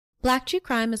Black True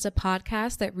Crime is a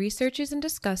podcast that researches and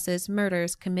discusses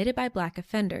murders committed by Black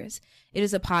offenders. It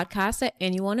is a podcast that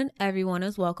anyone and everyone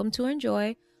is welcome to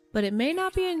enjoy, but it may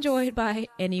not be enjoyed by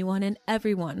anyone and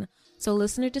everyone, so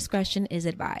listener discretion is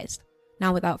advised.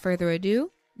 Now, without further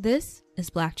ado, this is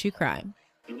Black True Crime.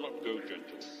 Do not go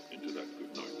gentle into that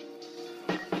good night.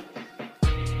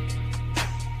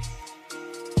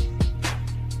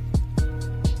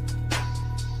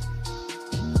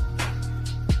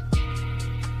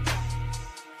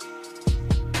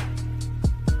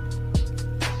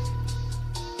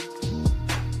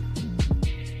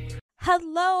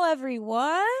 Hello,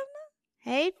 everyone.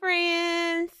 Hey,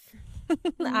 friends.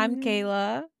 I'm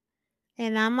Kayla.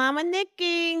 And I'm Mama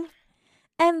Nikki.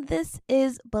 And this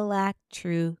is Black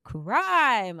True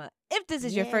Crime. If this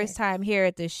is your first time here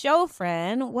at the show,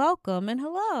 friend, welcome and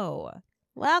hello.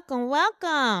 Welcome,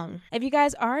 welcome. If you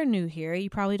guys are new here, you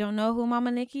probably don't know who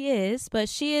Mama Nikki is, but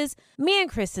she is me and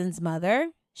Kristen's mother.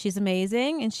 She's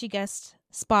amazing, and she guest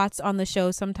spots on the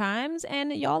show sometimes,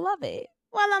 and y'all love it.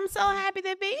 Well, I'm so happy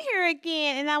to be here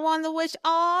again, and I want to wish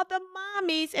all the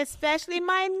mommies, especially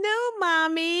my new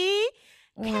mommy,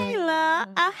 Kayla,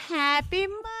 a happy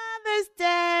Mother's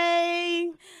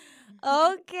Day.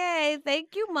 Okay,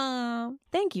 thank you, Mom.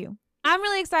 Thank you. I'm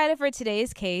really excited for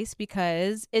today's case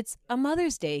because it's a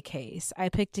Mother's Day case. I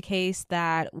picked a case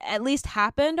that at least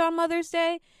happened on Mother's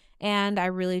Day, and I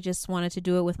really just wanted to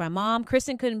do it with my mom.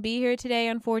 Kristen couldn't be here today,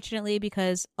 unfortunately,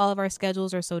 because all of our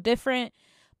schedules are so different.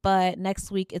 But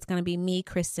next week, it's going to be me,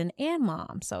 Kristen, and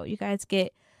Mom. So you guys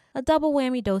get a double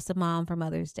whammy dose of Mom for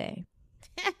Mother's Day.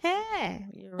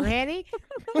 You ready?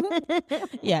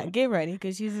 Yeah, get ready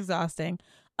because she's exhausting.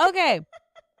 Okay.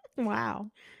 Wow.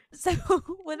 So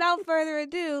without further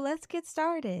ado, let's get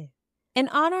started. In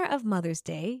honor of Mother's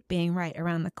Day being right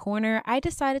around the corner, I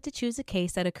decided to choose a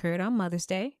case that occurred on Mother's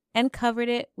Day and covered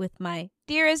it with my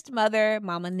dearest mother,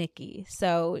 Mama Nikki.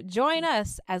 So join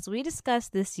us as we discuss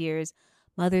this year's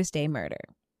Mother's Day murder.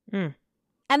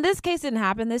 And this case didn't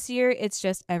happen this year. It's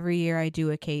just every year I do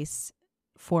a case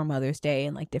for Mother's Day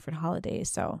and like different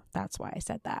holidays. So that's why I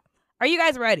said that. Are you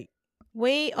guys ready?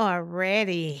 We are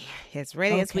ready. As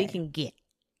ready as we can get.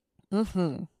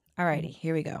 Alrighty,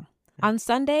 here we go. On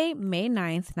Sunday, May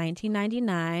 9th,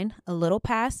 1999, a little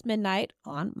past midnight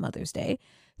on Mother's Day,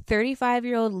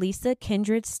 35-year-old Lisa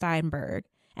Kindred Steinberg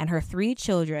and her 3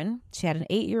 children, she had an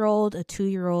 8-year-old, a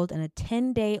 2-year-old, and a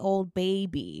 10-day-old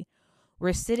baby,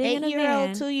 were sitting in a van. 8-year-old,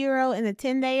 2-year-old, and a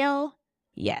 10-day-old?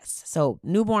 Yes, so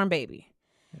newborn baby.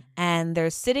 And they're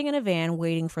sitting in a van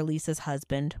waiting for Lisa's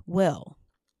husband, Will.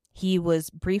 He was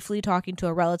briefly talking to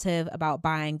a relative about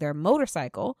buying their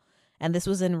motorcycle, and this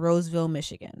was in Roseville,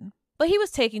 Michigan. But he was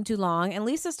taking too long, and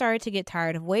Lisa started to get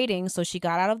tired of waiting, so she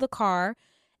got out of the car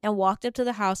and walked up to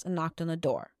the house and knocked on the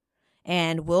door.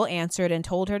 And Will answered and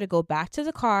told her to go back to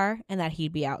the car and that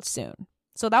he'd be out soon.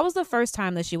 So that was the first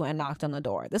time that she went and knocked on the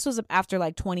door. This was after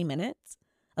like 20 minutes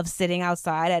of sitting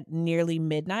outside at nearly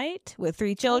midnight with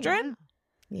 3 children. Oh, wow.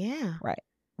 Yeah.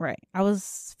 Right. I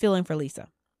was feeling for Lisa.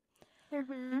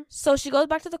 So she goes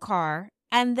back to the car,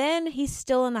 and then he's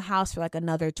still in the house for like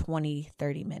another 20,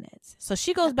 30 minutes. So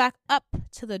she goes back up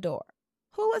to the door.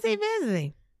 Who was he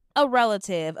visiting? A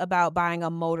relative about buying a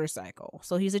motorcycle.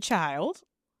 So he's a child.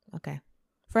 Okay.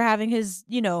 For having his,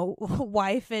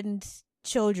 wife and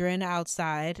children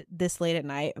outside this late at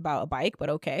night about a bike, but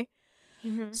okay.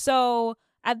 So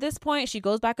at this point, she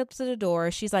goes back up to the door.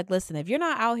 She's like, listen, if you're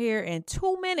not out here in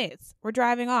 2 minutes, we're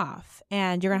driving off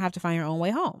and you're going to have to find your own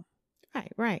way home.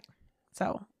 Right.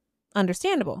 So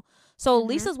understandable. So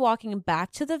Lisa's walking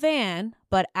back to the van,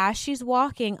 but as she's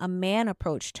walking, a man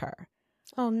approached her.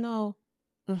 Oh, no.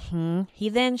 He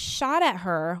then shot at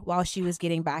her while she was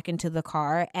getting back into the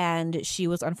car, and she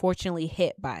was unfortunately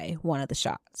hit by one of the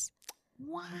shots.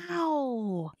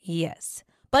 Wow. Yes.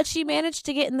 But she managed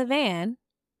to get in the van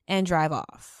and drive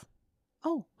off.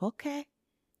 Oh, okay.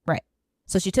 Right.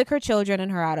 So she took her children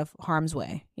and her out of harm's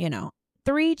way.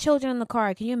 3 children in the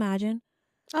car. Can you imagine?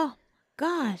 Oh,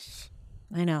 gosh.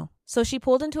 I know. So she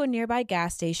pulled into a nearby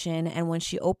gas station, and when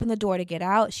she opened the door to get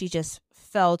out, she just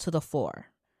fell to the floor.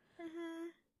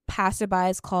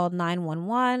 Passerbys called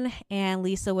 911, and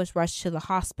Lisa was rushed to the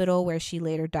hospital where she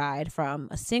later died from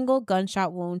a single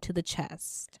gunshot wound to the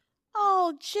chest.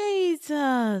 Oh,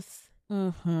 Jesus.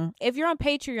 If you're on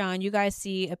Patreon, you guys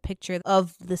see a picture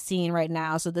of the scene right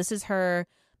now. So this is her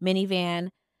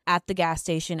minivan at the gas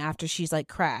station after she's like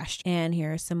crashed. And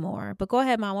here's some more. But go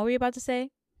ahead, Mom. What were you about to say?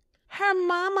 Her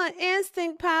mama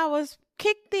instinct powers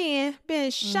kicked in,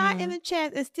 been shot in the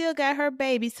chest, and still got her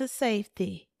babies to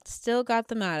safety. Still got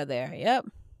them out of there. Yep.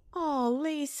 Oh,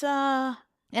 Lisa.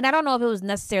 And I don't know if it was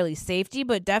necessarily safety,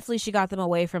 but definitely she got them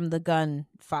away from the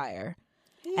gunfire.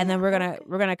 Yeah, And then we're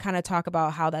gonna kind of talk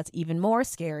about how that's even more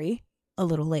scary a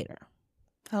little later.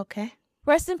 Okay.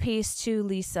 Rest in peace to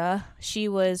Lisa. She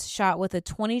was shot with a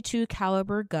 .22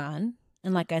 caliber gun,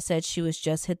 and like I said, she was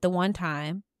just hit the one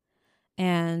time.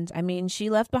 And I mean, she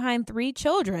left behind 3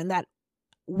 children that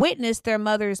witnessed their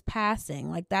mother's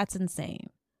passing. Like, that's insane.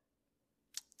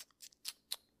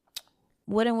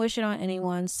 Wouldn't wish it on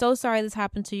anyone. So sorry this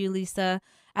happened to you, Lisa.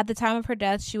 At the time of her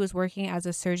death, she was working as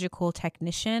a surgical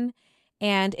technician.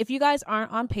 And if you guys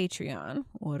aren't on Patreon,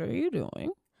 what are you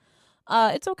doing?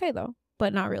 It's okay though,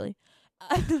 but not really.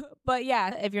 But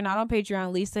yeah, if you're not on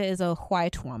Patreon, Lisa is a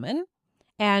white woman,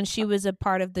 and she was a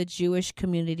part of the Jewish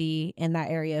community in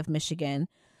that area of Michigan.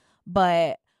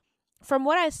 But from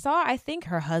what I saw, I think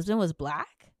her husband was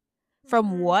black.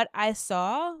 From what I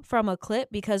saw from a clip,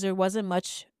 because there wasn't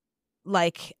much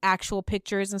like actual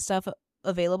pictures and stuff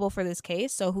available for this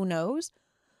case, so who knows?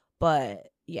 But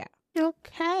yeah.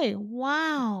 Okay.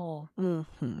 Wow. And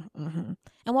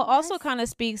what also kind of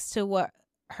speaks to what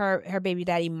her baby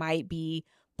daddy might be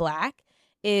black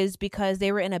is because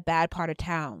they were in a bad part of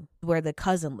town where the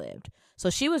cousin lived. So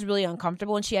she was really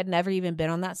uncomfortable, and she had never even been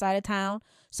on that side of town.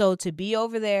 So to be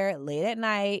over there late at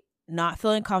night, not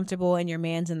feeling comfortable, and your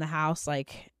man's in the house,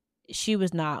 like, she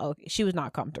was not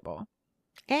comfortable.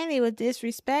 And he was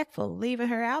disrespectful, leaving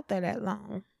her out there that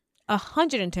long.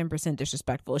 110%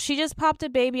 disrespectful. She just popped a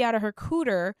baby out of her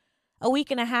cooter a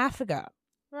week and a half ago.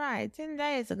 Right, 10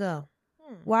 days ago.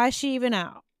 Why is she even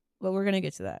out? But we're going to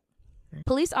get to that.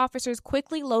 Police officers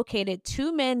quickly located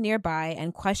 2 men nearby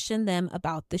and questioned them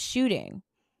about the shooting.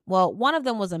 Well, one of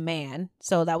them was a man,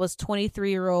 so that was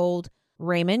 23-year-old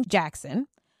Raymond Jackson.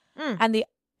 And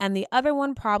the other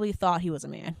one probably thought he was a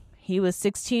man. He was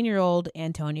 16-year-old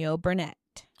Antonio Burnett.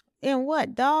 In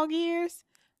what, dog years?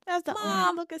 That's the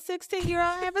only looking 16-year-old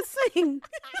I ever seen.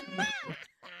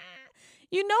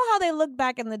 You know how they look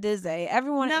back in the Disney.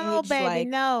 Everyone No, aged baby, like,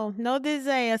 no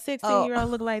Disney. A 16-year-old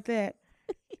look like that.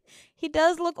 He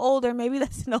does look older. Maybe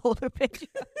that's an older picture.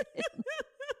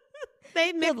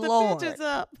 They mixed the Lord. pictures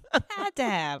up. Had to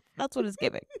have. That's what it's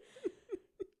giving.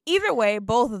 Either way,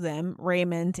 both of them,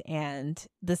 Raymond and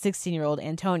the 16-year-old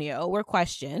Antonio, were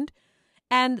questioned,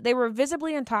 and they were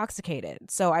visibly intoxicated.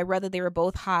 So I read that they were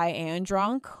both high and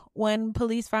drunk when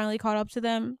police finally caught up to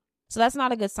them. So that's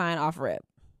not a good sign off rip.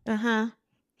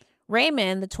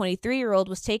 Raymond, the 23-year-old,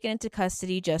 was taken into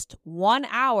custody just 1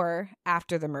 hour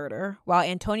after the murder, while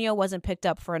Antonio wasn't picked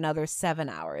up for another 7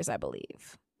 hours, I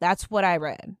believe. That's what I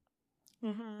read.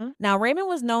 Now, Raymond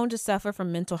was known to suffer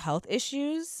from mental health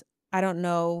issues. I don't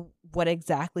know what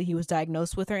exactly he was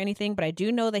diagnosed with or anything, but I do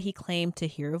know that he claimed to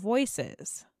hear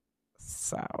voices.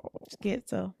 So,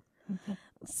 Schizo.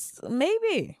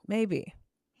 Maybe.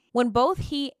 When both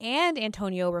he and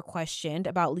Antonio were questioned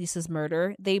about Lisa's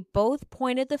murder, they both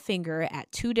pointed the finger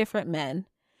at 2 different men,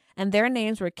 and their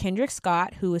names were Kendrick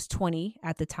Scott, who was 20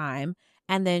 at the time,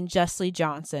 and then Justly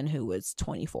Johnson, who was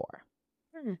 24.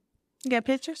 You got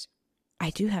pictures? I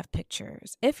do have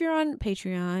pictures. If you're on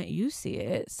Patreon, you see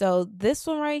it. So this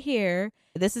one right here,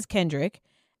 this is Kendrick,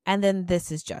 and then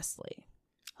this is Justly.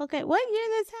 Okay, what year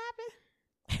this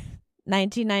happened?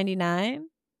 1999.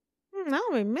 I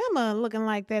don't remember looking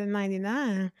like that in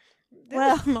 99.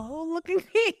 Well, Some old looking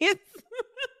kids.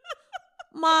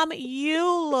 Mom,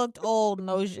 you looked old,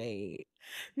 no shade.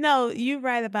 No, you're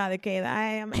right about it, Kayla. I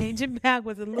am aging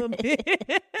backwards a little bit.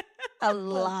 A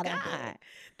lot of God.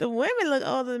 The women look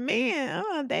older than men.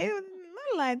 Oh, they don't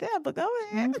look like that, but go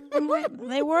ahead.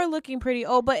 They were looking pretty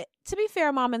old, but to be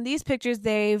fair, Mom, in these pictures,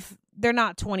 they're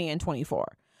not 20 and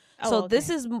 24. So okay. this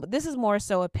is more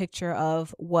so a picture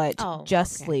of what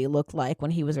Justly looked like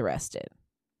when he was arrested.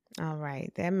 All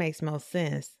right, that makes more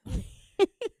sense.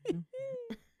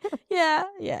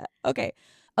 Yeah. Okay.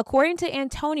 According to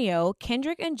Antonio,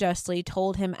 Kendrick and Justly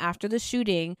told him after the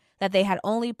shooting that they had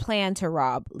only planned to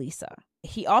rob Lisa.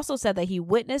 He also said that he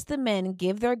witnessed the men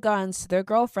give their guns to their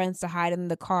girlfriends to hide in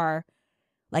the car,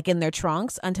 like in their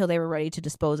trunks, until they were ready to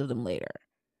dispose of them later.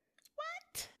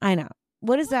 What? I know.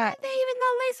 What is that? They even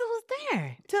know Lisa was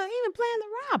there to even plan to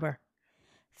rob her.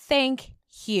 Thank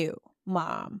you,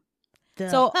 Mom.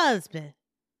 The husband.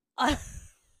 Mom,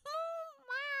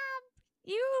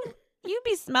 you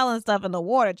be smelling stuff in the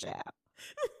water, child.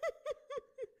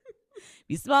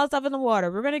 You smell stuff in the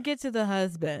water. We're gonna get to the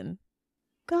husband.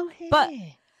 Go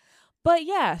ahead. But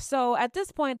yeah, so at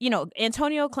this point,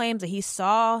 Antonio claims that he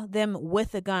saw them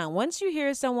with a gun. Once you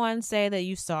hear someone say that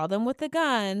you saw them with a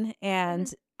gun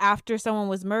and after someone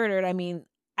was murdered, I mean,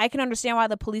 I can understand why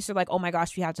the police are like, oh my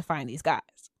gosh, we have to find these guys.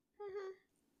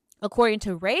 According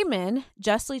to Raymond,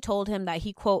 Justly told him that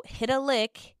he, quote, hit a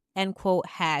lick and, quote,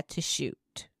 had to shoot.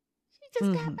 She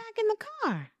just got back in the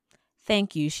car.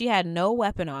 Thank you. She had no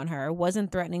weapon on her,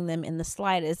 wasn't threatening them in the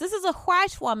slightest. This is a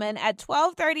white woman at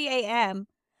 12:30 a.m.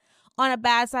 on a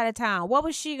bad side of town. What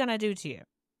was she going to do to you?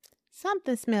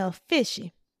 Something smells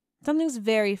fishy. Something's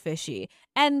very fishy.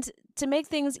 And to make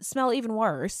things smell even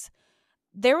worse,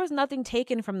 there was nothing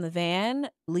taken from the van.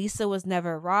 Lisa was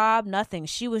never robbed, nothing.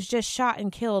 She was just shot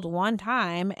and killed one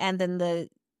time, and then the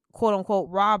quote-unquote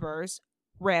robbers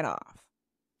ran off.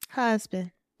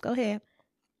 Husband, go ahead.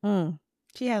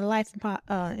 She had a life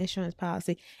insurance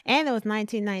policy. And it was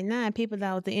 1999. People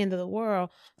thought it was the end of the world.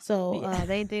 So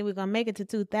they didn't think we were going to make it to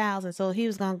 2000. So he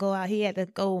was going to go out. He had to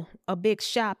go a big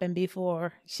shopping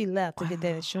before she left to get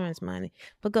that insurance money.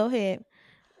 But go ahead.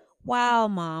 Wow,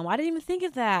 Mom. I didn't even think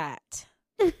of that.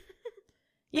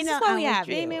 You know, I was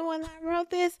dreaming when I wrote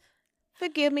this.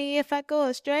 Forgive me if I go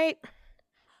astray.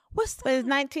 What's that? But it's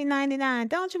 1999.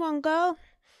 Don't you want to go?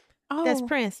 Oh. That's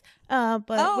Prince.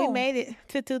 But we made it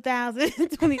to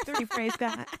 2023. Praise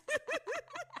God.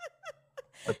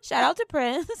 Shout out to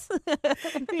Prince.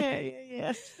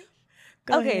 Yeah.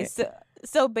 Okay,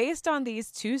 so based on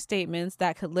these two statements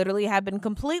that could literally have been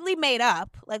completely made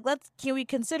up, like can we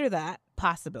consider that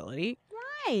possibility?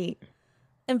 Right.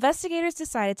 Investigators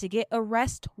decided to get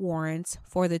arrest warrants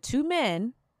for the two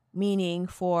men, meaning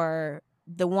for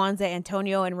the ones that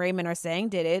Antonio and Raymond are saying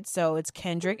did it. So it's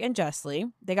Kendrick and Justly.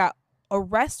 They got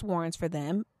arrest warrants for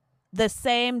them the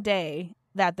same day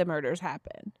that the murders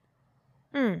happened.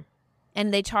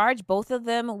 And they charged both of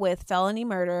them with felony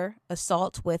murder,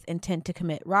 assault with intent to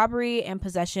commit robbery, and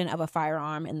possession of a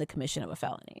firearm in the commission of a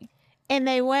felony. And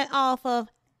they went off of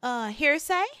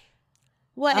hearsay?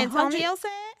 What Antonio said?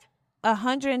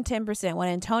 110% what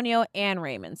Antonio and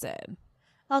Raymond said.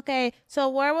 Okay, so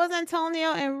where was Antonio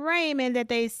and Raymond that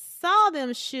they saw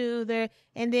them shoot there,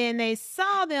 and then they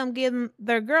saw them give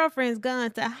their girlfriends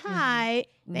guns to hide?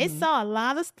 They saw a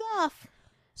lot of stuff.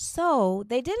 So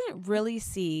they didn't really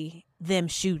see them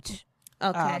shoot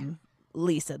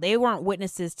Lisa. They weren't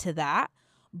witnesses to that,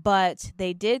 but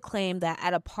they did claim that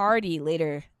at a party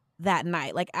later that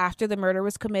night, like after the murder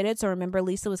was committed. So remember,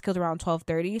 Lisa was killed around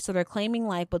 12:30. So they're claiming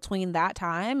like between that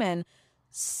time and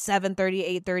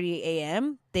 7:30, 8:30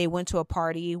 a.m., they went to a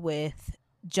party with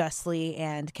Justly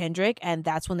and Kendrick, and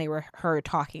that's when they were heard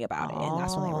talking about it, and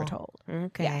that's when they were told.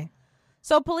 Okay. Yeah.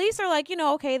 So police are like,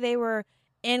 okay, they were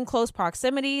in close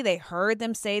proximity. They heard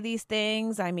them say these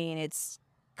things. I mean, it's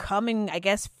coming, I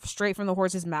guess, straight from the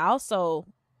horse's mouth, so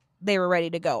they were ready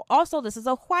to go. Also, this is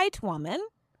a white woman.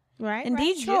 Right, in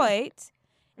Detroit,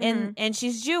 and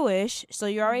she's Jewish, so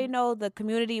you already know the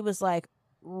community was like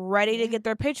ready to get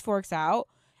their pitchforks out,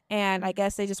 and I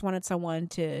guess they just wanted someone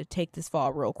to take this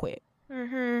fall real quick.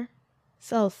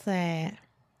 So sad.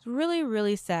 It's really,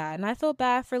 really sad, and I feel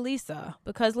bad for Lisa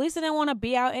because Lisa didn't want to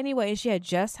be out anyway. She had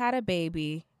just had a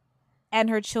baby, and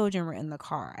her children were in the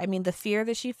car. I mean, the fear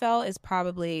that she felt is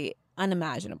probably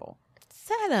unimaginable.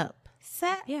 Set up.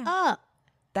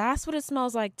 That's what it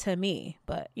smells like to me.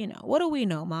 But, what do we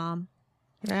know, Mom?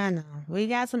 I know. We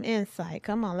got some insight.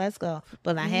 Come on, let's go.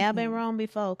 But I have been wrong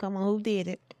before. Come on, who did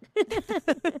it?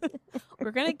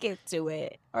 We're going to get to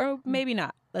it. Or maybe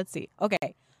not. Let's see.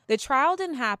 Okay. The trial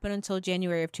didn't happen until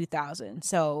January of 2000.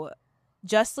 So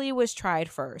Justly was tried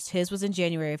first. His was in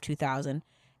January of 2000.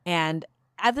 And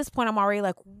at this point, I'm already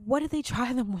like, what did they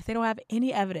try them with? They don't have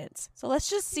any evidence. So let's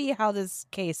just see how this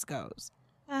case goes.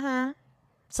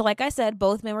 So like I said,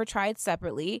 both men were tried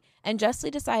separately, and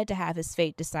Justly decided to have his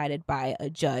fate decided by a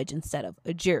judge instead of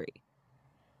a jury.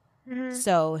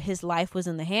 So his life was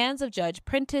in the hands of Judge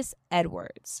Prentice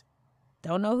Edwards.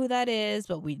 Don't know who that is,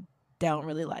 but we don't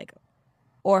really like him.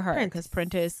 Or her, because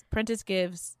Prentice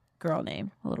gives girl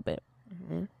name a little bit.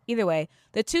 Either way,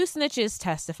 the two snitches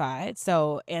testified,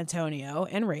 so Antonio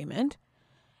and Raymond,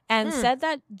 and said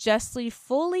that Justly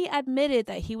fully admitted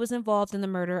that he was involved in the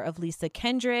murder of Lisa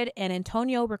Kendrick, and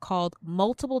Antonio recalled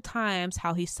multiple times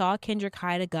how he saw Kendrick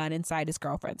hide a gun inside his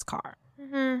girlfriend's car.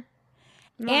 And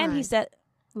he said,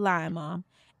 lying, Mom.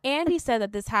 And he said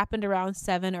that this happened around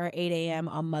 7 or 8 a.m.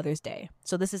 on Mother's Day.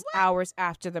 So this is hours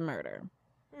after the murder.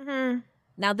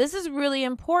 Now, this is really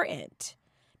important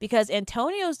because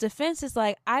Antonio's defense is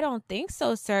like, I don't think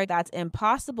so, sir. That's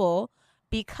impossible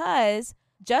because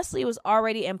Justly was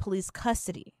already in police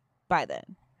custody by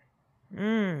then.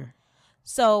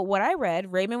 So what I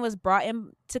read, Raymond was brought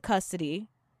into custody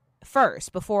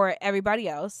first before everybody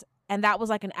else. And that was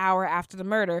like an hour after the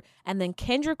murder. And then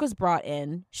Kendrick was brought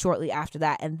in shortly after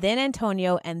that. And then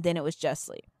Antonio. And then it was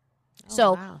Justly.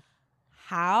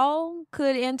 How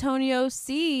could Antonio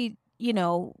see,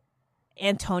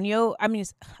 Antonio, I mean,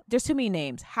 there's too many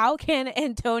names. How can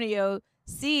Antonio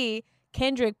see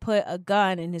Kendrick put a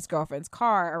gun in his girlfriend's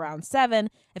car around 7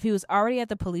 if he was already at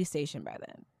the police station by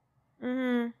then?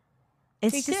 Mm-hmm.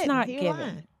 It's just not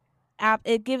given.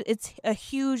 It's a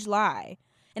huge lie.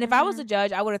 And if I was a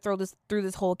judge, I would have threw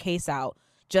this whole case out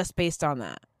just based on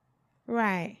that.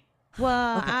 Right.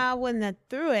 Well, I wouldn't have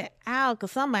threw it out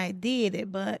because somebody did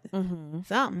it, but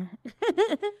something.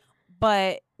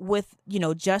 But with,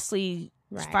 justly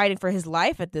fighting for his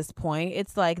life at this point,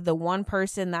 it's like the one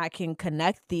person that can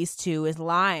connect these two is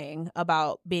lying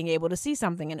about being able to see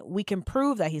something, and we can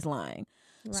prove that he's lying.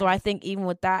 Right. So I think even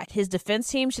with that, his defense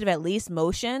team should have at least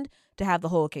motioned to have the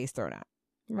whole case thrown out.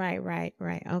 Right.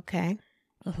 Okay.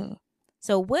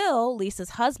 So Will,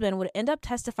 Lisa's husband, would end up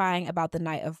testifying about the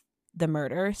night of the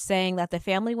murder, saying that the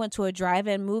family went to a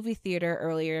drive-in movie theater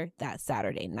earlier that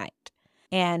Saturday night.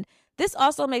 And this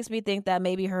also makes me think that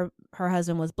maybe her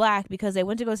husband was black because they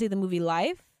went to go see the movie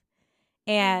Life.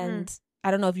 And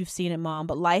I don't know if you've seen it, Mom,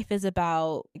 but Life is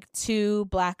about two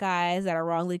black guys that are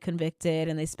wrongly convicted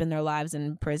and they spend their lives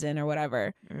in prison or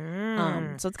whatever.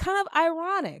 So it's kind of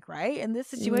ironic, right? In this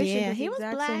situation, he was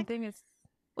black. Same thing.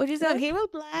 What'd you say? He was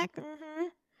black.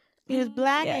 He was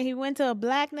black, and he went to a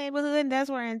black neighborhood, and that's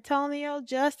where Antonio,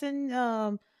 Justin,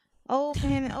 old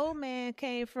man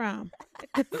came from.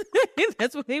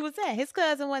 That's what he was at. His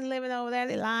cousin wasn't living over there.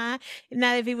 They lying.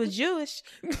 Not if he was Jewish.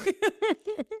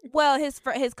 Well,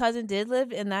 his cousin did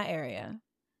live in that area.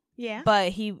 Yeah,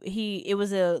 but it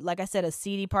was like I said, a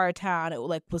seedy part of town. It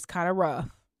was kind of rough.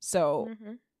 So.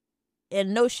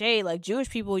 And no shade, like Jewish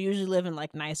people usually live in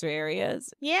like nicer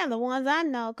areas. Yeah, the ones I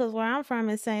know, because where I'm from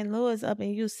in St. Louis, up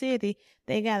in U City,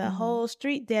 they got a whole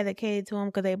street dedicated to them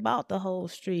because they bought the whole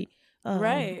street.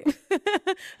 Right.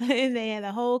 And they had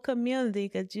a whole community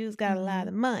because Jews got a lot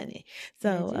of money.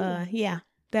 So, yeah,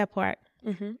 that part.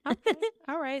 Okay.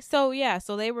 All right. So,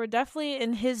 so they were definitely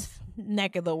in his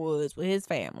neck of the woods with his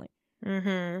family.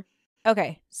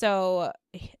 Okay. So...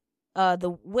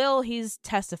 he's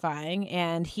testifying,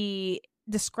 and he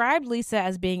described Lisa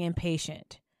as being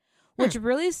impatient, which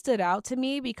really stood out to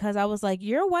me because I was like,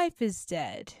 your wife is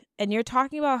dead and you're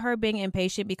talking about her being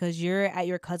impatient because you're at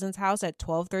your cousin's house at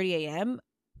 12:30 a.m.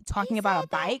 talking about a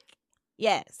bike.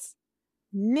 Yes.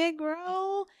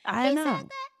 Negro. I know. Said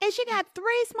that? And she got 3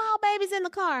 small babies in the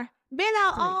car, been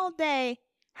out all day.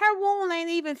 Her wound ain't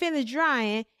even finished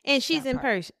drying, and she's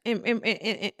impatient.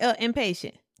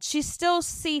 She's still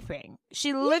seeping.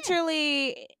 She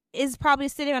literally is probably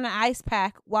sitting on an ice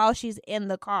pack while she's in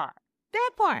the car.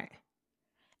 That part.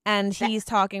 And he's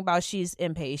talking about she's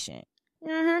impatient.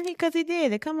 Because he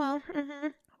did it. Come on.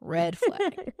 Red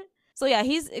flag. So yeah,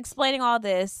 he's explaining all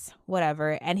this,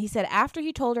 whatever. And he said after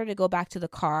he told her to go back to the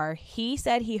car, he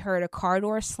said he heard a car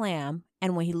door slam.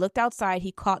 And when he looked outside,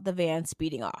 he caught the van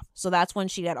speeding off. So that's when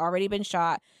she had already been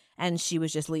shot and she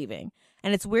was just leaving.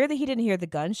 And it's weird that he didn't hear the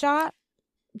gunshot.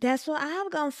 That's what I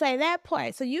was going to say, that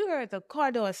part. So you heard the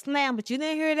car door slam, but you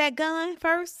didn't hear that gun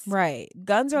first? Right.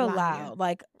 Guns are loud.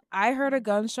 Like, I heard a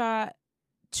gunshot.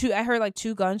 I heard like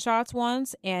 2 gunshots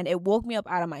once, and it woke me up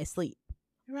out of my sleep.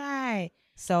 Right.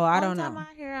 So I don't know. One time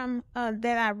I hear him,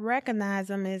 that I recognize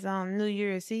him is on New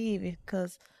Year's Eve,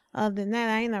 because other than that,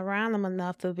 I ain't around them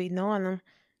enough to be knowing them.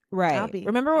 Right. I'll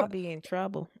be in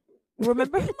trouble.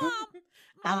 Remember, Mom?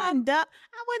 I wouldn't duck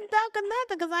or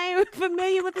nothing because I ain't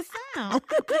familiar with the sound.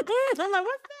 I'm like,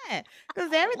 what's that?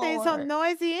 Because everything's so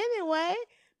noisy anyway.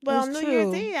 But on New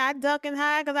Year's Eve, I duck and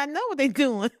hide because I know what they're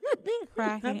doing.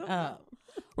 Cracking up.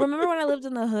 Remember when I lived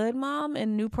in the hood, Mom,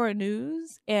 in Newport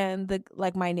News, and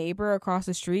my neighbor across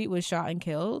the street was shot and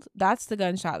killed? That's the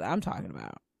gunshot that I'm talking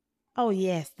about. Oh,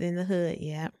 yes, in the hood,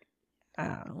 yeah.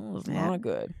 It was not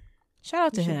good. Shout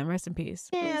out to him. Rest in peace.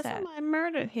 Yeah, somebody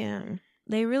murdered him.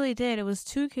 They really did. It was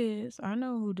 2 kids. I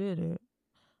know who did it.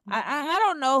 I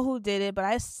don't know who did it, but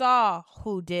I saw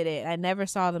who did it. I never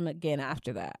saw them again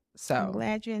after that. So I'm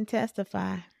glad you didn't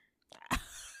testify.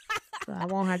 So I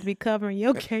won't have to be covering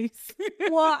your case.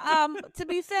 Well, to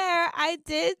be fair, I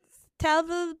did tell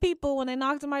the people when they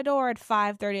knocked on my door at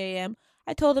 5:30 a.m.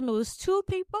 I told them it was 2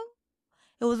 people.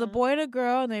 It was a boy and a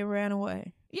girl, and they ran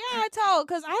away. Yeah, I told,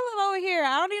 because I live over here.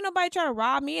 I don't need nobody trying to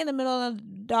rob me in the middle of the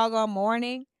doggone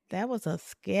morning. That was a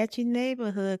sketchy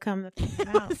neighborhood coming to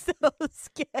find out. So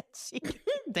sketchy.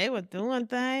 They were doing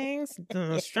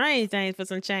strange things for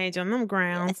some change on them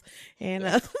grounds. And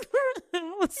it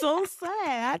was so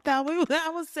sad. I thought I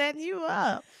was setting you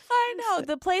up. I know.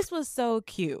 The place was so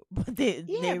cute. But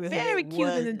very cute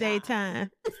in the daytime.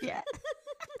 Yeah.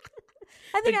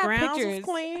 I think the grounds was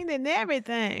clean and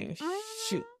everything.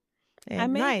 Shoot. I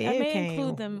may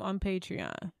include them on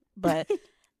Patreon. But...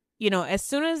 as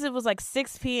soon as it was like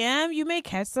 6 p.m., you may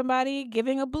catch somebody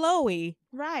giving a blowy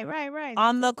Right.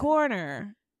 on the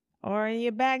corner. Or in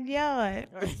your backyard.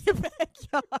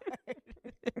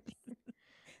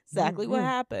 Exactly what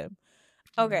happened.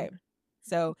 Okay.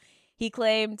 So he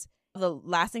claimed the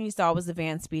last thing he saw was the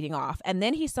van speeding off. And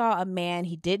then he saw a man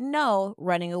he didn't know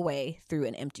running away through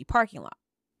an empty parking lot.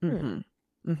 Parking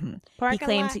He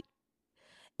claims lot?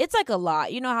 it's like a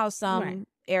lot. You know how some Right.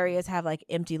 areas have like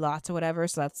empty lots or whatever.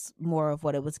 So that's more of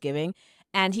what it was giving.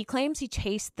 And he claims he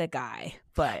chased the guy,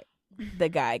 but the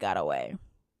guy got away.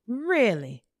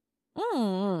 Really?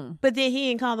 But then he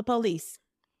didn't call the police.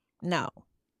 No.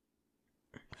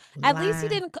 At least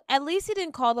he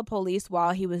didn't call the police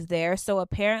while he was there. So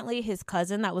apparently his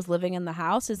cousin that was living in the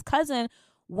house, his cousin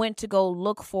went to go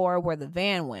look for where the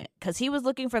van went, because he was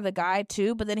looking for the guy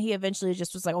too, but then he eventually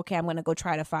just was like, okay, I'm gonna go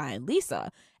try to find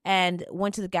Lisa, and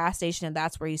went to the gas station, and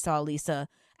that's where he saw Lisa.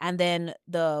 And then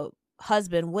the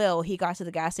husband, Will, he got to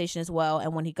the gas station as well,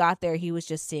 and when he got there, he was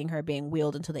just seeing her being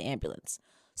wheeled into the ambulance.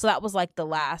 So that was like the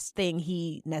last thing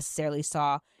he necessarily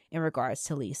saw in regards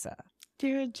to Lisa.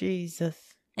 Dear Jesus.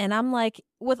 And I'm like,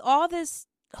 with all this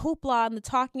hoopla and the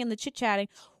talking and the chit-chatting,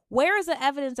 where is the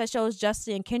evidence that shows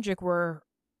Justin and Kendrick were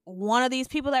one of these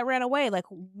people that ran away? Like,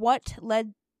 what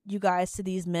led you guys to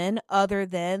these men other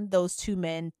than those two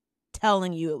men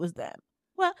telling you it was them?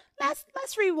 Well,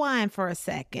 let's rewind for a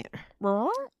second.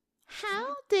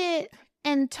 How did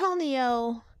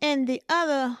Antonio and the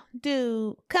other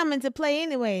dude come into play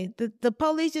anyway? The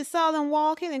police just saw them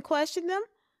walking and questioned them?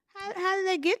 How did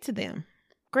they get to them?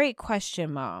 Great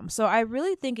question, Mom. So I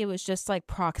really think it was just like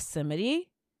proximity.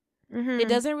 It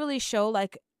doesn't really show,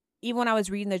 like, even when I was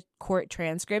reading the court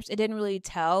transcripts, it didn't really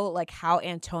tell like how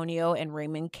Antonio and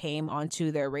Raymond came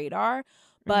onto their radar.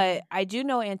 But I do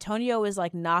know Antonio was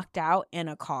like knocked out in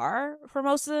a car for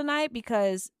most of the night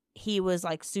because he was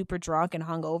like super drunk and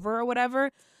hungover or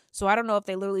whatever. So I don't know if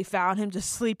they literally found him just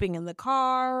sleeping in the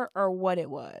car or what it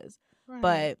was. Right.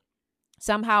 But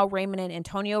somehow Raymond and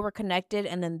Antonio were connected,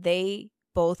 and then they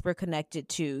both were connected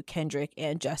to Kendrick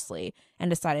and Justly and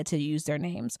decided to use their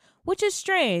names, which is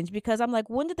strange because I'm like,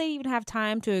 when did they even have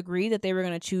time to agree that they were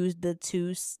going to choose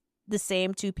the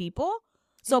same two people?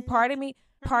 So part of me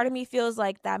feels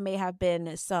like that may have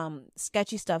been some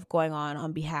sketchy stuff going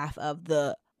on behalf of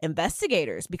the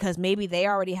investigators, because maybe they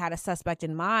already had a suspect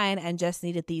in mind and just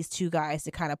needed these two guys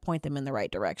to kind of point them in the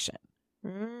right direction.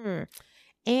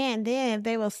 And then if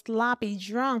they were sloppy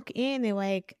drunk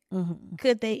anyway,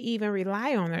 could they even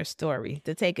rely on their story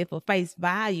to take it for face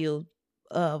value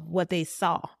of what they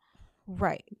saw?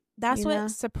 Right. That's what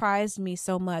surprised me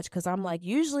so much, because I'm like,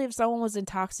 usually if someone was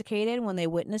intoxicated when they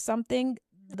witnessed something,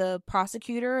 the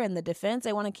prosecutor and the defense,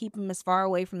 they want to keep them as far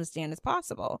away from the stand as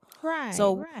possible. Right.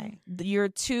 So your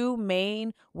two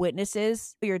main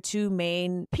witnesses, your two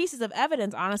main pieces of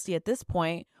evidence, honestly, at this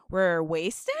point, were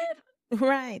wasted.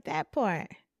 Right, that part.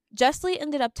 Justly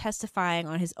ended up testifying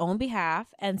on his own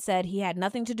behalf and said he had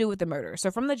nothing to do with the murder.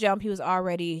 So from the jump, he was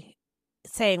already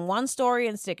saying one story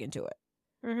and sticking to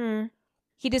it.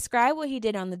 He described what he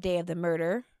did on the day of the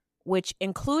murder, which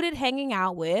included hanging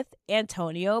out with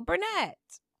Antonio Burnett,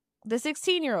 the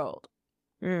 16-year-old.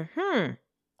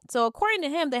 So according to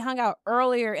him, they hung out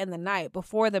earlier in the night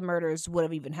before the murders would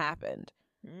have even happened.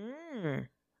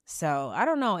 So I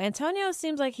don't know. Antonio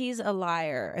seems like he's a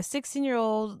liar, a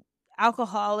 16-year-old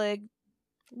alcoholic.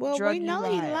 Well, we know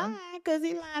he lied because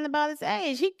he lying about his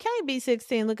age. He can't be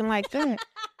 16 looking like that.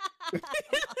 Look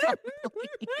at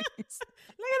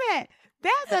that.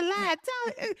 That's a lie.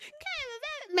 That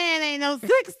man ain't no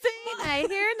 16. Not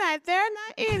here, not there,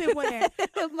 not anywhere.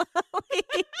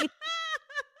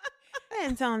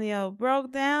 Antonio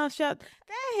broke down.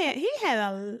 He had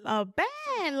a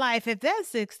bad life if that's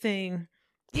 16.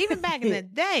 Even back in the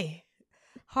day.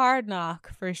 Hard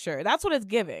knock for sure. That's what it's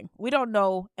giving. We don't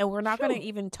know, and we're not going to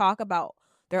even talk about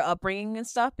their upbringing and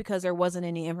stuff because there wasn't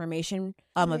any information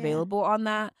available on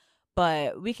that.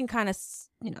 But we can kind of,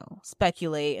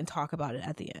 speculate and talk about it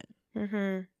at the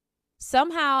end.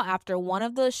 Somehow, after one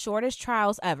of the shortest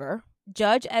trials ever,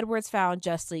 Judge Edwards found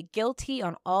Justly guilty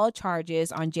on all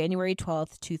charges on January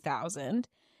 12th, 2000.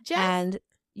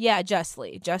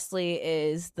 Justly. Justly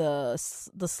is the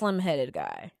slim-headed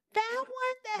guy. That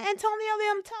one that Antonio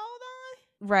them told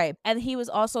on? Right. And he was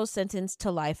also sentenced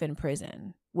to life in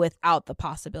prison without the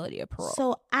possibility of parole.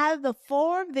 So out of the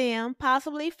four of them,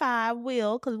 possibly five,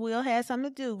 because Will had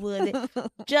something to do with it,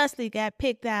 Justly got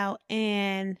picked out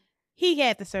and he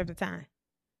had to serve the time.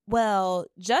 Well,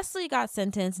 Justly got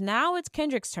sentenced. Now it's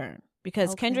Kendrick's turn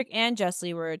because Kendrick and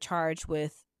Justly were charged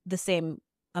with the same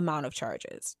amount of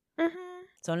charges.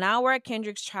 So now we're at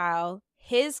Kendrick's trial.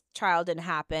 his trial didn't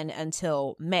happen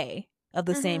until May of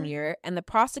the same year, and the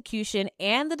prosecution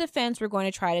and the defense were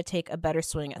going to try to take a better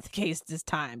swing at the case this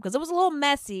time because it was a little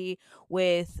messy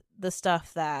with the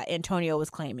stuff that Antonio was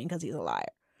claiming because he's a liar.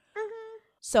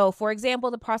 So, for example,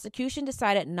 the prosecution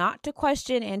decided not to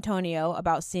question Antonio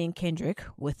about seeing Kendrick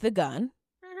with the gun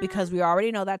because we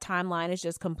already know that timeline is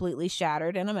just completely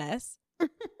shattered and a mess.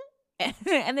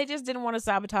 And they just didn't want to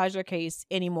sabotage their case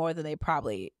any more than they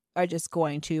probably are just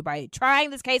going to by trying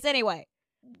this case anyway.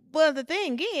 Well, the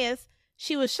thing is,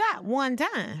 she was shot one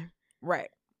time. Right.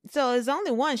 So it's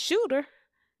only one shooter.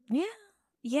 Yeah.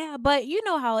 Yeah, but you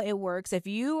know how it works. If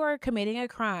you are committing a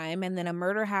crime and then a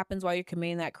murder happens while you're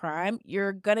committing that crime,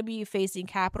 you're going to be facing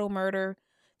capital murder,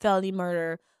 felony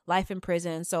murder, life in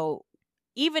prison. So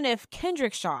even if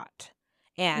Kendrick shot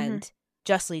and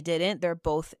Justly didn't, they're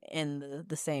both in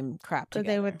the same crap together.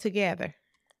 So they were together.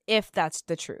 If that's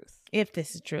the truth. If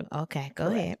this is true. Okay, go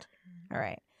ahead. All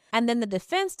right. And then the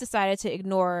defense decided to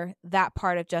ignore that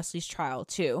part of Justly's trial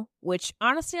too, which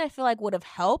honestly I feel like would have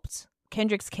helped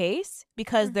Kendrick's case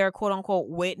because their quote unquote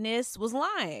witness was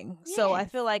lying. Yes. So I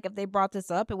feel like if they brought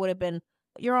this up, it would have been,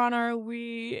 Your Honor,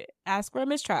 we ask for a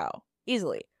mistrial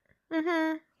easily.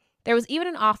 There was even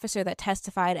an officer that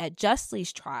testified at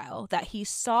Justly's trial that he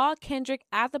saw Kendrick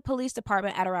at the police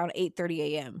department at around 8:30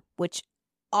 a.m., which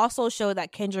also showed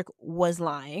that Kendrick was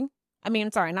lying. I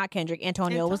mean, sorry, not Kendrick.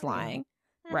 Antonio was lying.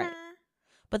 Right.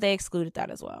 But they excluded that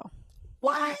as well.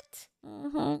 What?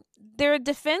 Their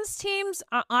defense teams,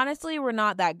 honestly, were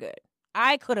not that good.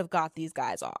 I could have got these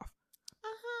guys off.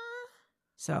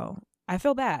 So I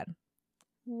feel bad.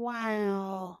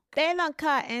 Wow. They done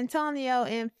caught Antonio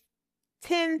in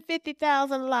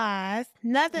 50,000 lies.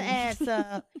 Nothing adds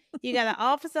up. You got an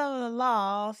officer of the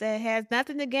law that has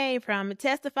nothing to gain from it,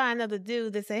 testifying of the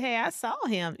dude that say, hey, I saw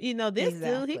him. You know, this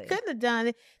dude, he couldn't have done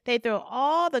it. They throw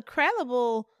all the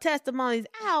credible testimonies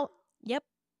out. Yep.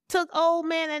 Took old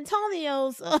man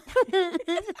Antonio's, I'm going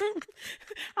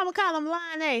to call him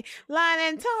Lying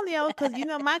Antonio, because, you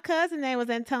know, my cousin name was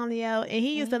Antonio, and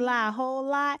he used to lie a whole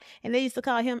lot, and they used to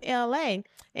call him L.A.,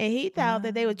 and he thought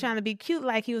that they were trying to be cute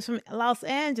like he was from Los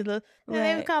Angeles, and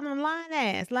they would call him Lying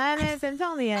Ass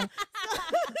Antonio.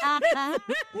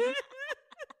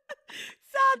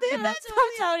 So then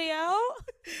Antonio.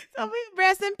 So we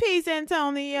rest in peace,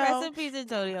 Antonio. Rest in peace,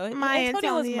 Antonio.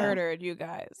 Antonio was murdered, you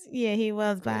guys. Yeah, he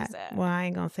was by. Well, I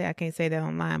ain't gonna say I can't say that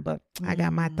online, but I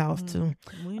got my thoughts too.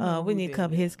 We need to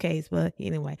cover his case, but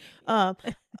anyway.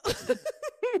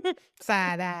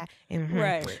 Side eye.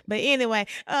 Right. But anyway,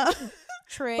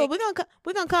 Trick. But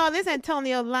we're gonna call this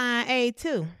Antonio Line A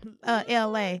too.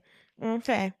 LA.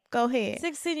 Okay, go ahead.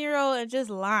 16-year-old and just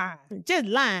lying. Just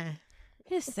lying.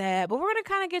 It's sad, but we're going to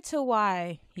kind of get to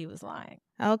why he was lying.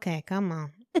 Okay, come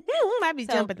on. Might be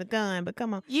jumping the gun, but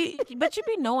come on. But you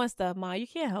be knowing stuff, Ma. You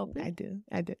can't help it. I do.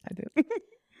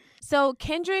 So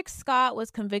Kendrick Scott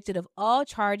was convicted of all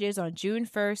charges on June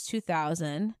 1st,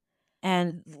 2000.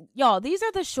 And y'all, these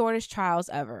are the shortest trials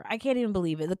ever. I can't even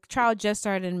believe it. The trial just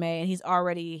started in May and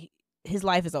his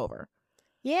life is over.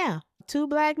 Yeah. 2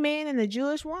 black men and a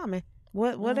Jewish woman.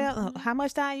 What else? How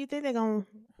much time you think they're going to...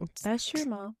 That's true,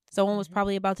 Mom. Someone was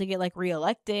probably about to get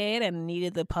reelected and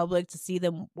needed the public to see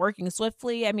them working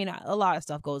swiftly. I mean, a lot of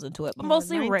stuff goes into it, but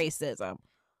mostly racism.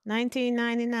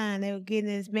 1999, they were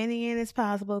getting as many in as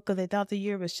possible because they thought the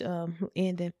year was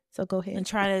ending. So go ahead. And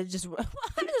trying to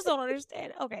I just don't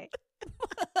understand. Okay.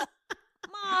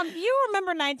 Mom, you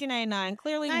remember 1999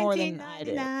 clearly more than I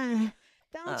do.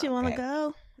 Don't you want to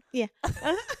go? Yeah.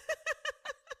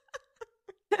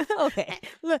 Okay.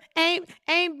 Look, ain't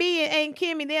B and ain't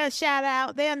Kimmy, they'll shout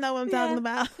out. They'll know what I'm talking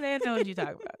about. They know what you're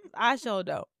talking about. I sure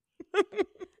don't.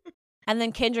 And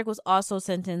then Kendrick was also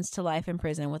sentenced to life in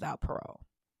prison without parole.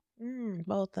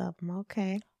 Both of them.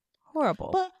 Okay. Horrible.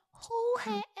 But who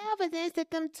had evidence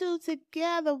that them two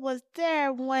together was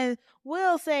there when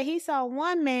Will said he saw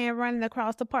one man running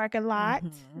across the parking lot,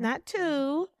 not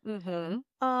two.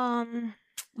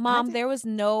 Mom, there was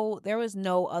no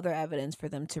other evidence for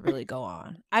them to really go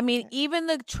on. I mean, even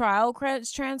the trial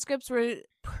transcripts were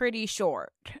pretty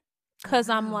short because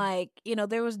I'm like,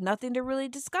 there was nothing to really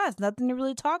discuss, nothing to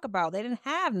really talk about. They didn't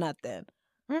have nothing.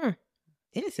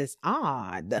 This is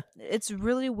odd. It's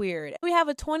really weird. We have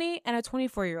a 20 and a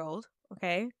 24-year-old,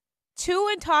 okay? 2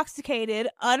 intoxicated,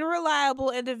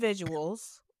 unreliable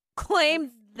individuals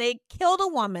claim they killed a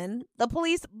woman. The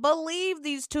police believe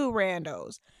these 2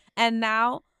 randos. And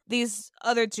now these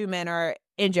other 2 men are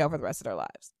in jail for the rest of their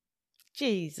lives.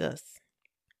 Jesus.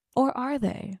 Or are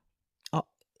they? Oh,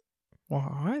 or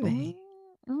are they?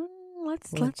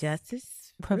 Let's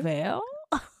justice prevail.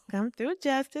 Come through,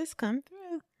 justice. Come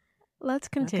through. Let's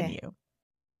continue.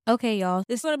 Okay, y'all,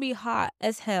 it's going to be hot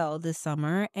as hell this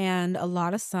summer and a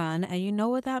lot of sun. And you know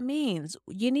what that means.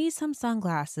 You need some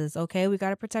sunglasses, okay? We got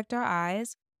to protect our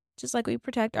eyes just like we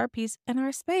protect our peace and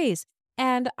our space.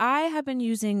 And I have been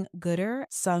using Gooder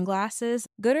sunglasses.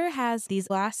 Gooder has these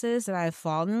glasses that I've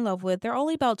fallen in love with. They're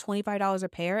only about $25 a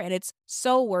pair, and it's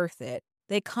so worth it.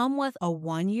 They come with a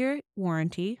 1-year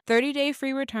warranty, 30-day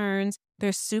free returns.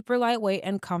 They're super lightweight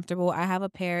and comfortable. I have a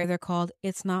pair. They're called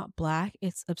It's Not Black,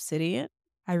 It's Obsidian.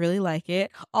 I really like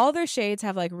it. All their shades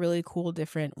have like really cool,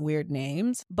 different, weird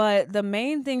names. But the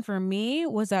main thing for me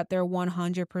was that they're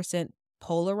 100%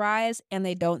 polarized and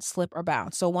they don't slip or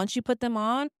bounce. So once you put them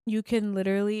on, you can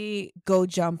literally go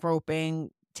jump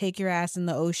roping, take your ass in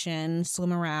the ocean,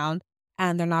 swim around,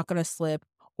 and they're not going to slip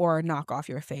or knock off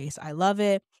your face. I love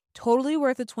it. Totally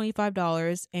worth the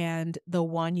 $25 and the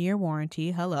 1-year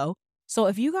warranty. Hello. So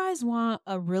if you guys want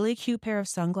a really cute pair of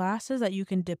sunglasses that you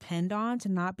can depend on to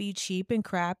not be cheap and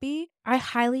crappy, I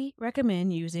highly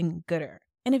recommend using Gooder.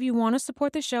 And if you want to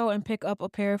support the show and pick up a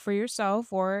pair for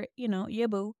yourself or, your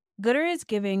boo, Gooder is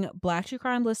giving Black True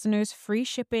Crime listeners free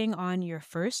shipping on your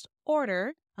first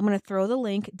order. I'm going to throw the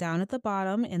link down at the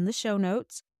bottom in the show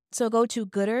notes. So go to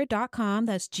gooder.com,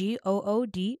 that's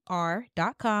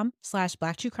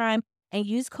GOODR.com/Black True Crime, and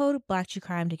use code Black True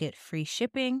Crime to get free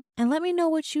shipping. And let me know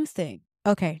what you think.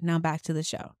 Okay, now back to the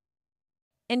show.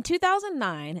 In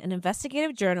 2009, an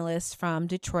investigative journalist from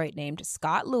Detroit named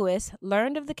Scott Lewis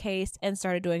learned of the case and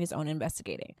started doing his own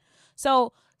investigating.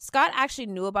 So Scott actually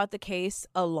knew about the case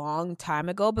a long time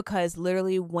ago because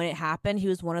literally when it happened, he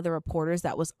was one of the reporters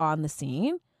that was on the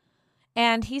scene.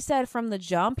 And he said from the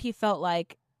jump, he felt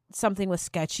like something was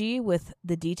sketchy with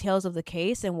the details of the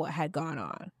case and what had gone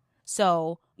on.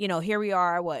 So, here we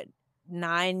are,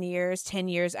 9 years, 10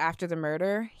 years after the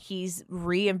murder. He's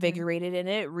reinvigorated in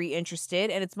it, reinterested.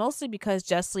 And it's mostly because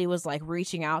Jessley was like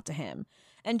reaching out to him.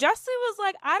 And Jessley was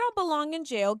like, I don't belong in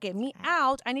jail. Get me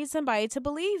out. I need somebody to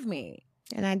believe me.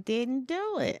 And I didn't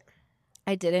do it.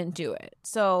 I didn't do it.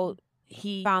 So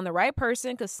he found the right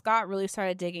person because Scott really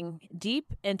started digging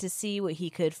deep and to see what he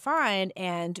could find.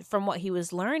 And from what he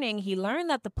was learning, he learned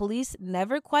that the police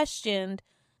never questioned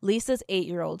Lisa's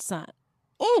 8-year-old son.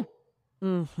 Ooh.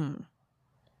 Mm-hmm.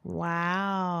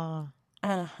 Wow.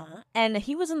 Uh-huh. And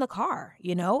he was in the car,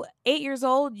 8 years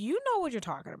old. You know what you're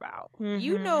talking about. Mm-hmm.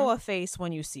 You know a face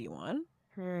when you see one.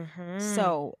 Mm-hmm.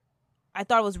 So I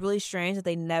thought it was really strange that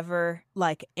they never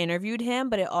interviewed him,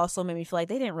 but it also made me feel like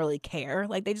they didn't really care.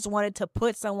 Like they just wanted to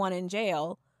put someone in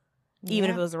jail,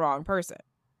 even if it was the wrong person.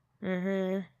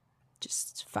 Mm-hmm.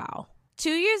 Just foul.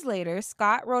 2 years later,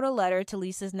 Scott wrote a letter to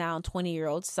Lisa's now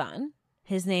 20-year-old son.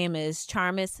 His name is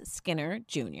Charmis Skinner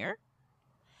Jr.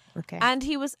 Okay. And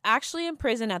he was actually in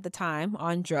prison at the time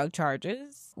on drug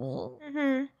charges.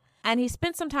 Mm-hmm. And he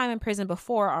spent some time in prison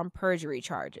before on perjury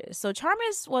charges. So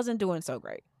Charmis wasn't doing so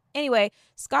great. Anyway,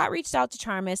 Scott reached out to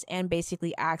Charmis and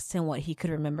basically asked him what he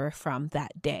could remember from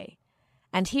that day.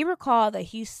 And he recalled that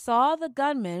he saw the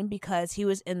gunman because he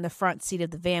was in the front seat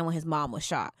of the van when his mom was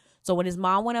shot. So when his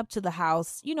mom went up to the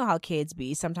house, you know how kids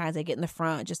be. Sometimes they get in the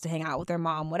front just to hang out with their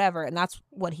mom, whatever. And that's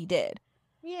what he did.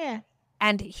 Yeah.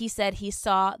 And he said he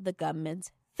saw the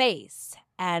gunman's face.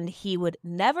 And he would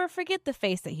never forget the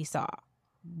face that he saw.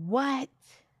 What?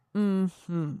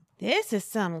 Mm-hmm. This is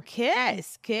some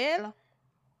case, killer.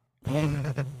 Where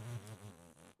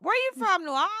you from,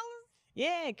 New Orleans?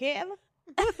 Yeah, killer.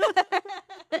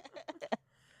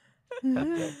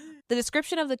 The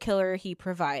description of the killer he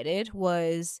provided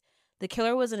was the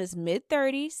killer was in his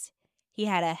mid-30s. He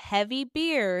had a heavy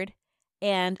beard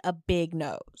and a big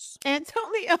nose.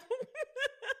 Antonio.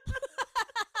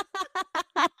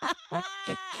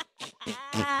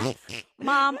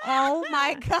 Mom, oh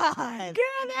my God.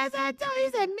 Girl, that's Antonio.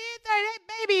 He said mid-30. That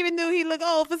baby even knew he looked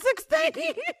old for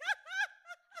 16.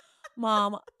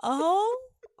 Mom, oh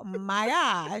my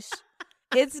gosh.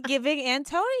 It's giving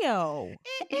Antonio.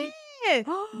 It is.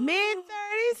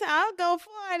 Mid-30s, I'll go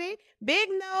 40. Big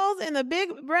nose and a big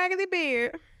raggedy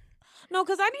beard. No,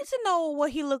 because I need to know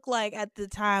what he looked like at the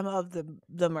time of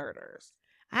the murders.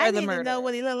 I the need to murder. know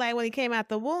what he looked like when he came out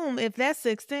the womb. If that's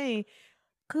 16.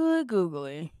 Good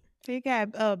googly. He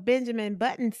got Benjamin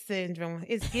Button syndrome.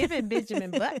 It's giving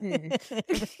Benjamin Button.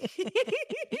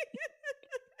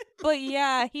 But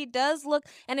yeah, he does look.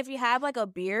 And if you have a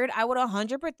beard, I would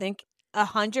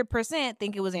 100%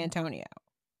 think it was Antonio.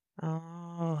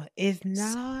 Oh, it's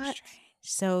not.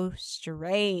 So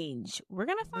strange. We're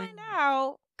gonna find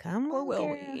out. Come Or on, will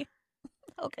girl. we?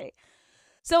 Okay.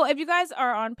 So if you guys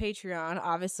are on Patreon,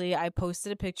 obviously I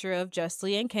posted a picture of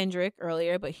Jessley and Kendrick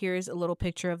earlier, but here's a little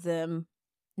picture of them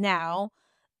now.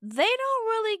 They don't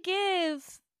really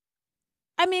give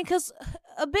I mean, because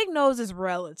a big nose is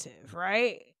relative,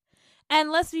 right?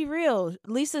 And let's be real,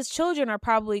 Lisa's children are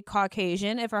probably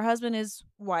Caucasian. If her husband is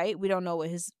white, we don't know what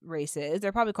his race is.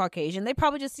 They're probably Caucasian. They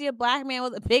probably just see a black man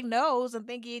with a big nose and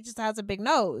think he just has a big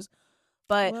nose.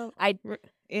 But Well,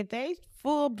 if they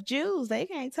full Jews, they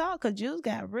can't talk because Jews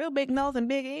got real big nose and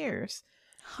big ears.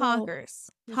 honkers.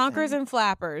 Honkers and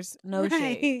flappers. No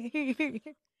shade.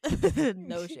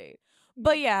 No shade.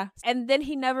 But yeah, and then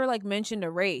he never like mentioned a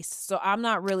race. So I'm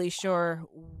not really sure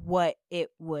what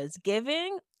it was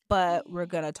giving, but we're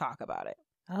going to talk about it.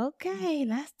 Okay,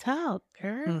 let's talk,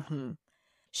 girl. Mm-hmm.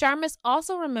 Sharmis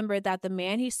also remembered that the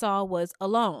man he saw was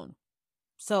alone.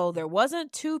 So there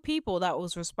wasn't two people that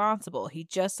was responsible. He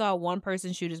just saw one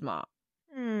person shoot his mom.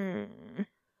 It's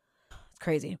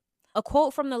crazy. A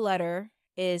quote from the letter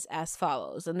is as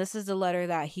follows. And this is the letter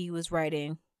that he was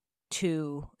writing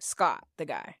to Scott, the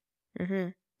guy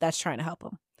that's trying to help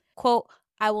him. Quote,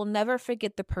 I will never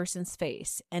forget the person's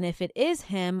face. And if it is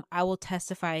him, I will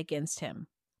testify against him.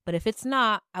 But if it's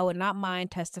not, I would not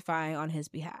mind testifying on his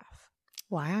behalf.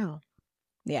 Wow.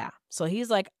 Yeah. So he's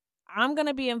like, I'm going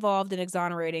to be involved in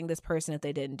exonerating this person if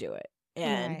they didn't do it.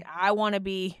 And Right. I want to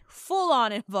be full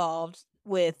on involved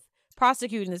with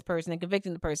prosecuting this person and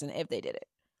convicting the person if they did it.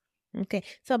 Okay.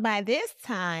 So by this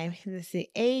time, let's see,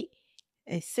 8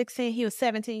 and 16, he was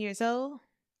 17 years old.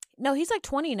 No, he's like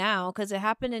 20 now because it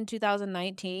happened in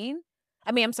 2019.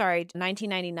 I mean, I'm sorry,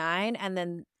 1999. And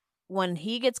then when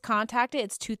he gets contacted,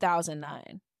 it's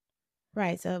 2009.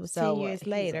 Right. So it was So 10 what? years He's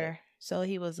later. So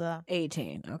he was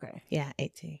 18. Okay. yeah,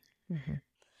 18.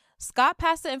 Scott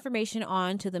passed the information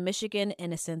on to the Michigan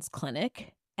Innocence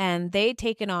Clinic, and they'd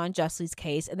taken on Justly's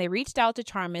case, and they reached out to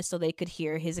Charmis so they could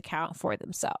hear his account for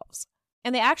themselves.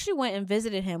 And they actually went and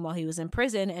visited him while he was in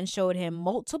prison and showed him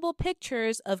multiple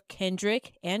pictures of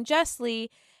Kendrick and Justly,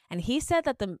 and he said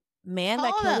that the man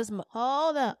that killed his mom...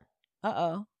 Hold up.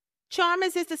 Uh-oh.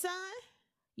 Chalmers is the son?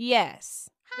 Yes.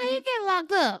 How he get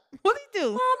locked up? What he do?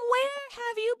 Mom, where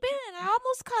have you been? I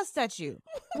almost cussed at you.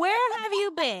 Where have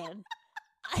you been?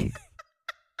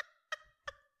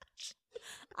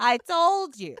 I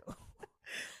told you.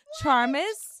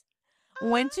 Charmis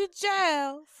went to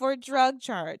jail for drug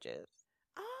charges.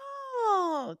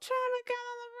 Oh, Charlie got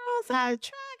on the wrong side.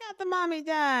 Charlie got the mommy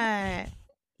died.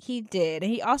 He did.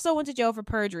 And he also went to jail for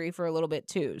perjury for a little bit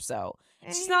too. So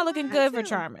it's just not looking good for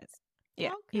Charmis.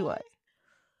 Yeah, he was.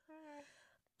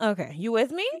 Okay, you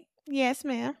with me? Yes,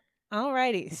 ma'am.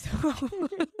 Alrighty.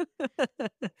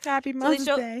 Happy So they Mother's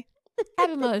show- Day.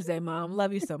 Happy Mother's Day, Mom.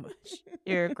 Love you so much.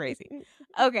 You're crazy.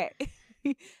 Okay.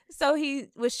 So he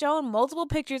was shown multiple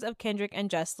pictures of Kendrick and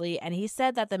Justly, and he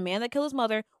said that the man that killed his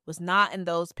mother was not in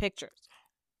those pictures.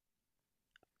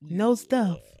 No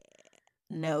stuff.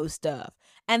 No stuff.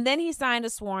 And then he signed a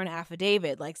sworn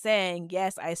affidavit, like saying,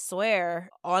 yes, I swear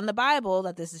on the Bible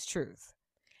that this is truth.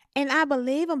 And I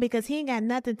believe him because he ain't got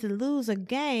nothing to lose or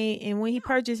gain. And when he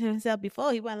purchased himself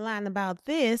before, he wasn't lying about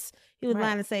this. He was Right.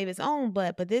 lying to save his own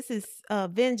butt. But this is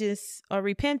vengeance or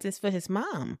repentance for his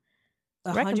mom.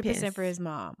 100% for his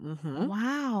mom. Mm-hmm.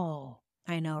 Wow.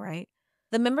 I know, right?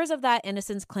 The members of that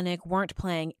Innocence Clinic weren't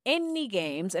playing any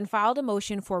games and filed a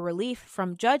motion for relief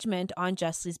from judgment on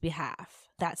Justly's behalf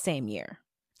that same year.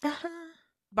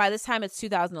 By this time, it's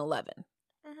 2011.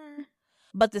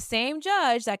 But the same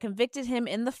judge that convicted him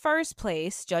in the first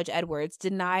place, Judge Edwards,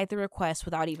 denied the request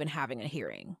without even having a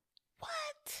hearing.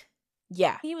 What?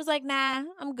 Yeah. He was like, nah,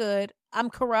 I'm good. I'm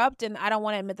corrupt and I don't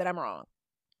want to admit that I'm wrong.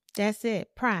 That's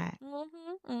it. Pride.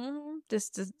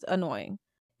 This is annoying.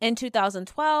 In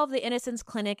 2012, the Innocence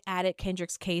Clinic added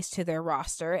Kendrick's case to their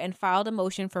roster and filed a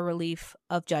motion for relief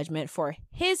of judgment for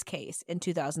his case in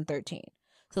 2013.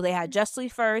 So they had Justly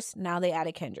first, now they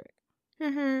added Kendrick.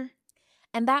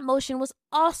 And that motion was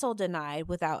also denied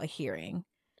without a hearing.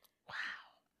 Wow.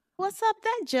 What's up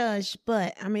that judge?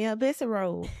 But I mean, it's a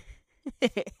road.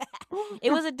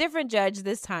 It was a different judge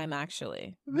this time,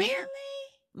 actually.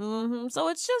 Really? So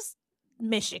it's just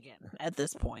Michigan at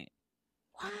this point.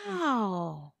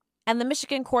 Wow. And the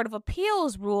Michigan Court of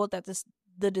Appeals ruled that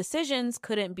the decisions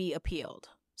couldn't be appealed.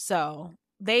 So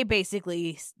they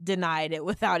basically denied it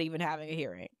without even having a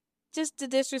hearing. Just the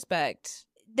disrespect.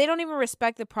 They don't even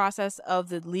respect the process of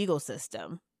the legal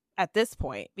system at this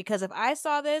point. Because if I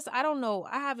saw this, I don't know.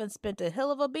 I haven't spent a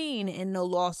hill of a bean in no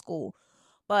law school.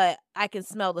 But I can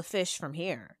smell the fish from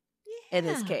here in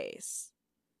this case.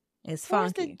 It's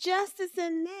Where's funky. the justice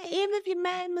in that? Even if you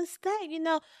made a mistake,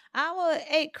 I would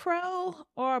eat crow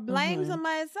or blame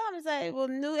somebody. Something say, well,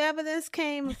 new evidence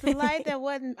came to light that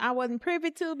I wasn't privy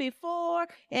to before,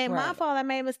 and my Right. fault. I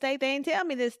made a mistake. They didn't tell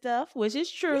me this stuff, which is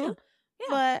true.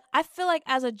 But I feel like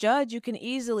as a judge, you can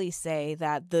easily say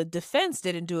that the defense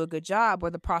didn't do a good job or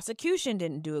the prosecution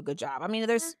didn't do a good job. I mean,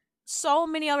 there's so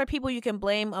many other people you can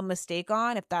blame a mistake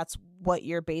on if that's what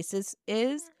your basis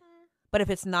is. But if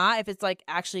it's not, if it's like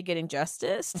actually getting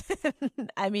justice,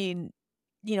 I mean,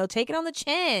 take it on the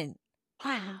chin.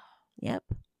 wow. Yep.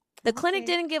 The clinic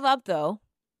Okay. didn't give up, though,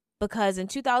 because in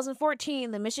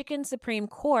 2014, the Michigan Supreme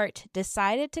Court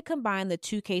decided to combine the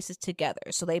two cases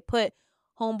together. So they put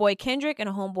homeboy Kendrick and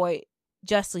homeboy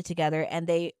Justly together, and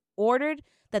they ordered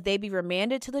that they be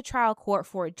remanded to the trial court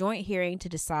for a joint hearing to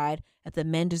decide if the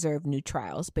men deserve new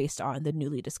trials based on the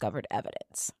newly discovered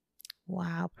evidence.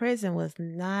 Wow. Prison was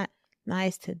not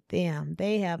nice to them.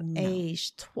 They have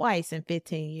aged twice in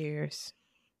 15 years.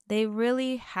 They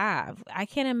really have. I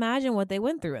can't imagine what they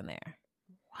went through in there.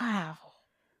 Wow.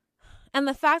 And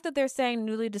the fact that they're saying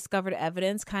newly discovered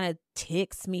evidence kind of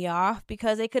ticks me off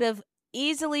because they could have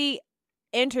easily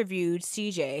interviewed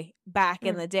CJ back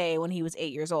in the day when he was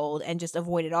 8 years old and just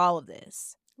avoided all of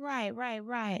this.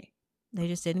 Right. They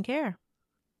just didn't care.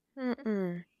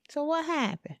 So what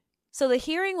happened? So the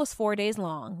hearing was 4 days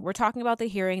long. We're talking about the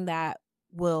hearing that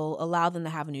will allow them to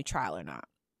have a new trial or not.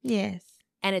 Yes.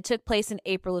 And it took place in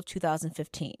April of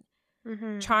 2015.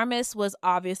 Charmis was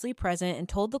obviously present and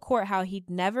told the court how he'd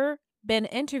never been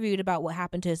interviewed about what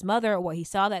happened to his mother or what he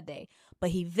saw that day.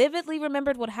 But he vividly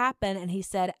remembered what happened, and he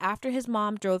said after his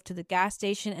mom drove to the gas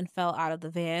station and fell out of the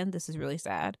van, this is really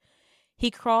sad,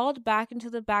 he crawled back into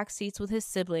the back seats with his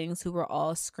siblings who were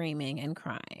all screaming and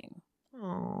crying.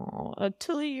 Oh, a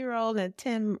 2-year-old and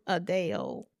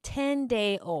 10-day-old.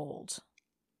 10-day-old.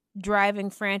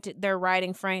 They're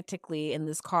riding frantically in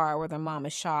this car where their mom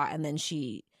is shot, and then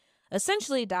she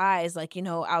essentially dies,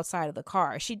 outside of the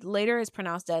car. She later is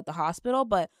pronounced dead at the hospital,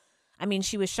 but I mean,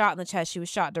 she was shot in the chest. She was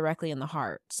shot directly in the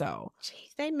heart. So,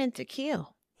 jeez, they meant to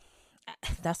kill.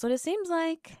 That's what it seems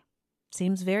like.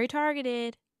 Seems very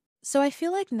targeted. So I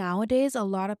feel like nowadays a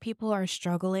lot of people are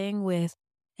struggling with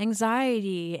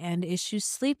anxiety and issues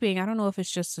sleeping. I don't know if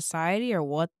it's just society or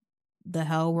what the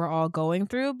hell we're all going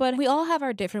through, but we all have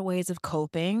our different ways of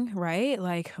coping, right?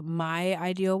 Like my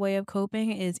ideal way of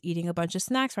coping is eating a bunch of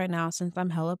snacks right now since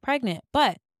I'm hella pregnant.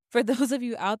 But for those of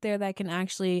you out there that can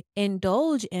actually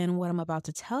indulge in what I'm about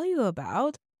to tell you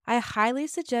about, I highly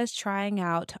suggest trying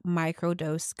out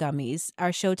microdose gummies.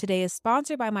 Our show today is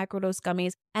sponsored by Microdose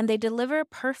Gummies, and they deliver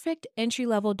perfect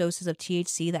entry-level doses of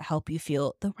THC that help you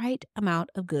feel the right amount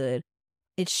of good.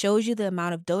 It shows you the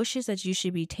amount of doses that you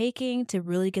should be taking to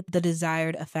really get the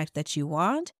desired effect that you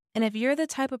want. And if you're the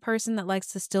type of person that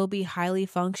likes to still be highly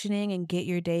functioning and get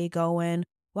your day going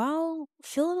while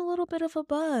feeling a little bit of a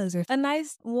buzz or a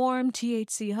nice warm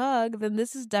THC hug, then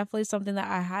this is definitely something that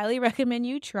I highly recommend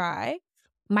you try.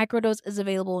 Microdose is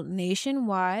available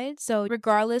nationwide, so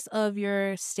regardless of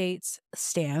your state's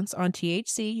stance on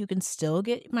THC, you can still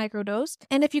get Microdose.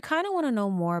 And if you kind of want to know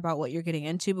more about what you're getting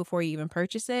into before you even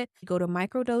purchase it, go to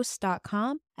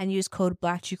microdose.com and use code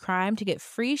BLACKTrueCrime to get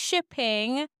free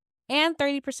shipping and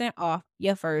 30% off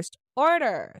your first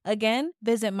order. Again,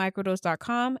 visit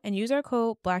microdose.com and use our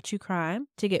code BLACKTrueCrime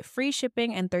to get free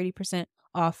shipping and 30%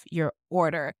 off your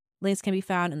order. Links can be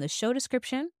found in the show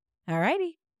description.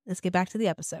 Alrighty. Let's get back to the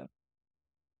episode.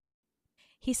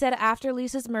 He said after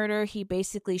Lisa's murder, he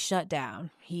basically shut down.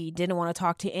 He didn't want to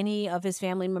talk to any of his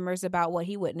family members about what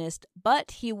he witnessed, but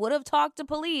he would have talked to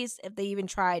police if they even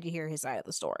tried to hear his side of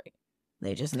the story.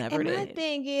 They just never did. And my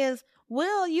thing is,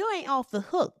 Will, you ain't off the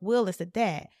hook. Will is the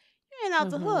dad. You ain't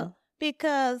off the hook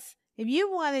because if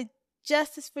you wanted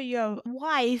justice for your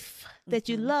wife that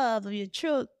you love, or your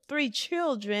 3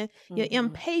 children, your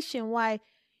impatient wife,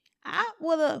 I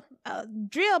would have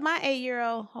drilled my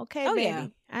 8-year-old. Okay, baby. Yeah.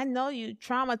 I know you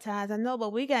traumatized. I know,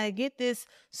 but we got to get this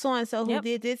so-and-so who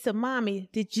did this to mommy.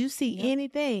 Did you see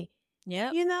anything?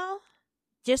 Yeah. You know?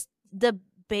 Just the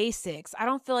basics. I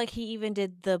don't feel like he even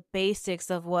did the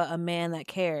basics of what a man that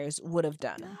cares would have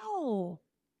done. No.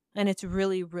 And it's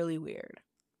really, really weird.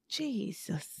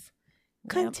 Jesus.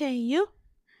 Continue.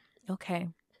 Okay.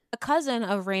 A cousin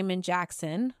of Raymond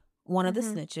Jackson, one of the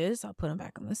snitches, I'll put him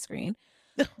back on the screen,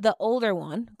 the older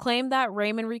one, claimed that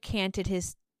Raymond recanted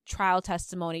his trial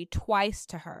testimony twice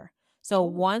to her. So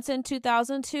once in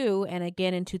 2002 and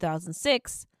again in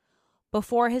 2006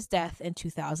 before his death in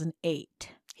 2008.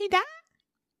 He died?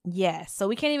 Yes. So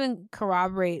we can't even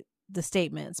corroborate the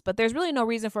statements, but there's really no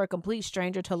reason for a complete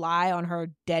stranger to lie on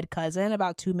her dead cousin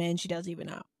about 2 men she doesn't even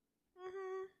know.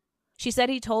 She said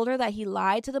he told her that he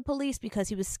lied to the police because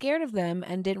he was scared of them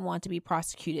and didn't want to be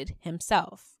prosecuted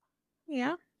himself.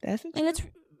 Yeah. That's and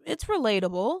it's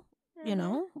relatable, you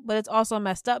know, but it's also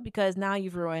messed up because now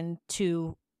you've ruined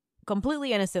 2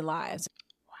 completely innocent lives.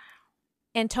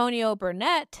 Antonio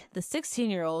Burnett, the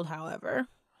 16-year-old, however,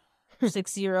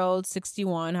 60-year-old,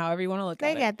 61, however you want to look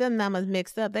They at it. got them numbers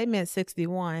mixed up. They meant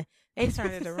 61. They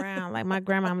turned it around like my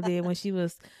grandmama did when she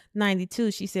was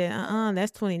 92. She said,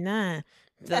 that's 29.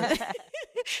 So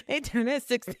they turned that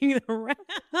 16 around.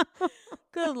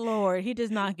 Good Lord, he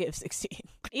does not give 16.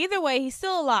 Either way, he's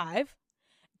still alive.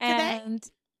 Today? And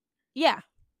yeah.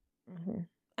 Mhm.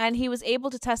 And he was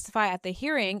able to testify at the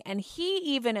hearing, and he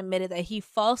even admitted that he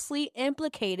falsely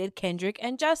implicated Kendrick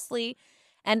and Justly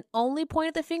and only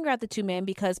pointed the finger at the two men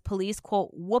because police, quote,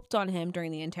 whooped on him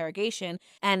during the interrogation,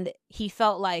 and he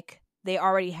felt like they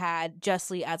already had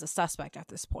Justly as a suspect at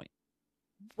this point.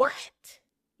 What?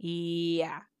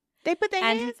 Yeah. They put their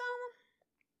And hands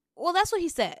on well, that's what he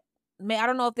said. I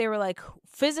don't know if they were like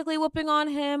physically whooping on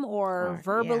him or yeah.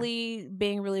 verbally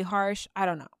being really harsh. I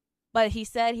don't know. But he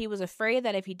said he was afraid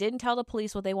that if he didn't tell the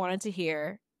police what they wanted to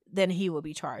hear, then he would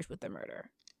be charged with the murder.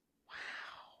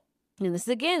 Wow. And this is,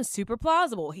 again, super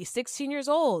plausible. He's 16 years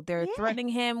old. They're threatening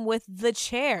him with the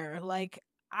chair. Like,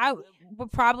 I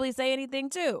would probably say anything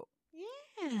too.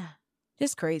 Yeah.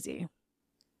 Just crazy.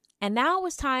 And now it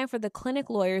was time for the clinic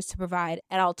lawyers to provide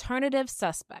an alternative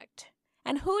suspect.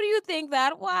 And who do you think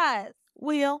that was?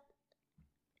 Will.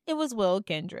 It was Will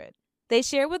Kendrick. They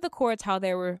shared with the courts how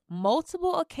there were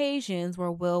multiple occasions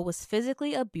where Will was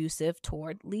physically abusive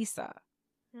toward Lisa.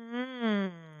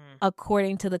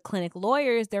 According to the clinic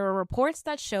lawyers, there were reports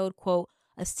that showed, quote,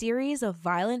 a series of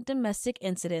violent domestic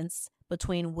incidents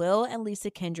between Will and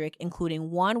Lisa Kendrick,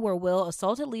 including one where Will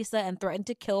assaulted Lisa and threatened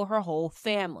to kill her whole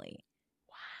family.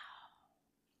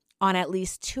 Wow. On at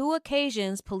least 2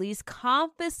 occasions, police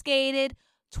confiscated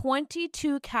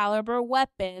 .22 caliber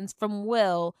weapons from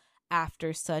Will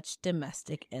after such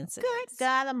domestic incidents. Good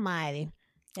God Almighty.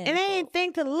 End And they quote. didn't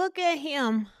think to look at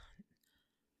him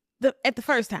at the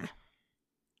first time.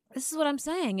 This is what I'm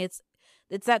saying. It's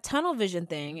that tunnel vision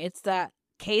thing. It's that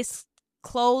case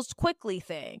closed quickly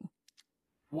thing.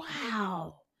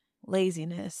 Wow.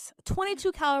 Laziness.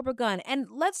 .22 caliber gun. And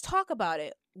let's talk about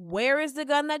it. Where is the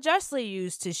gun that Justly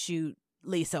used to shoot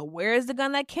Lisa? Where is the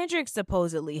gun that Kendrick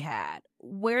supposedly had?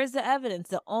 Where is the evidence?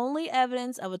 The only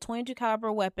evidence of a .22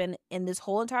 caliber weapon in this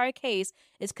whole entire case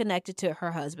is connected to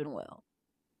her husband, Will.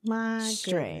 My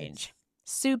Strange. goodness.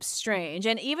 Soup strange.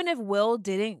 And even if Will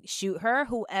didn't shoot her,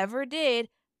 whoever did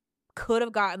could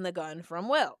have gotten the gun from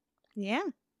Will. Yeah.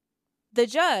 The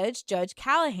judge, Judge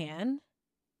Callahan,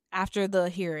 after the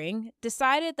hearing,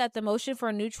 decided that the motion for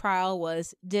a new trial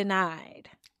was denied.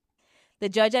 The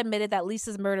judge admitted that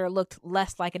Lisa's murder looked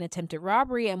less like an attempted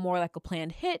robbery and more like a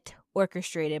planned hit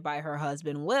orchestrated by her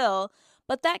husband, Will,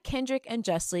 but that Kendrick and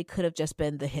Justly could have just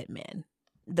been the hitmen,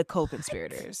 the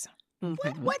co-conspirators.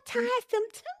 What ties them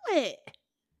to it?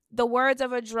 The words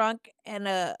of a drunk and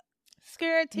a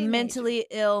Scared teenager. mentally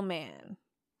ill man.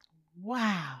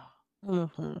 Wow.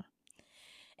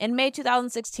 In May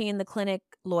 2016, the clinic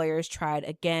lawyers tried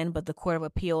again, but the Court of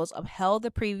Appeals upheld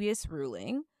the previous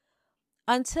ruling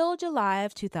until July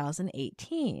of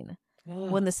 2018,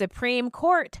 when the Supreme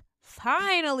Court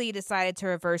finally decided to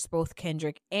reverse both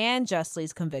Kendrick and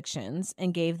Justly's convictions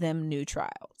and gave them new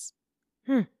trials.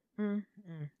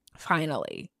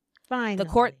 Finally.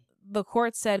 The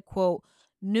court said, quote,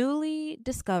 newly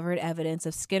discovered evidence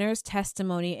of Skinner's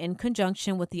testimony in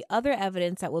conjunction with the other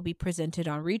evidence that will be presented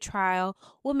on retrial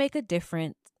will make a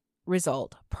different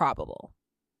result probable.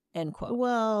 End quote.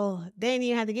 Well, they didn't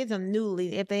even have to get them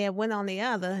newly if they had went on the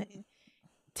other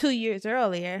 2 years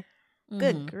earlier.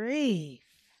 Good grief.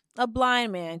 A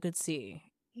blind man could see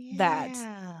that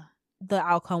the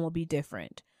outcome will be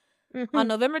different. On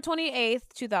November 28th,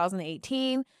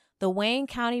 2018, the Wayne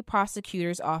County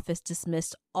Prosecutor's Office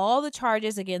dismissed all the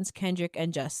charges against Kendrick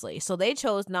and Justly, so they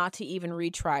chose not to even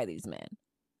retry these men.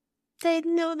 They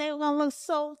knew they were going to look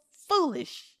so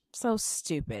foolish. So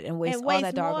stupid and waste all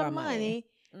that doggone money.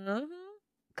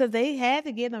 Because they had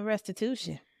to give them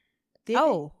restitution.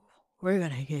 We're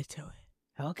going to get to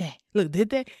it. Okay. Look, did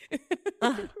they?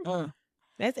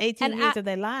 That's 18 years of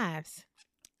their lives.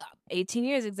 18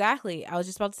 years, exactly. I was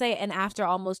just about to say, and after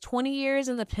almost 20 years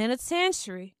in the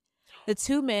penitentiary, the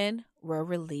two men were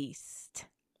released.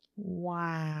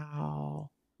 Wow.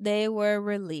 They were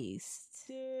released.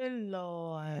 Dear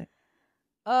Lord.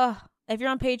 If you're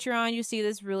on Patreon, you see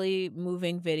this really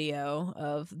moving video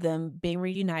of them being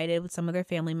reunited with some of their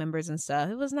family members and stuff.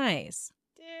 It was nice.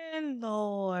 Dear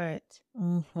Lord.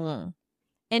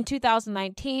 In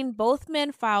 2019, both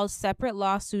men filed separate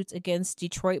lawsuits against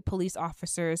Detroit police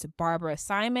officers Barbara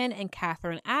Simon and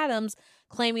Catherine Adams,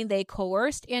 claiming they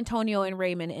coerced Antonio and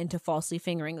Raymond into falsely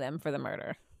fingering them for the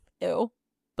murder. Ew.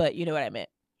 But you know what I meant.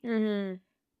 And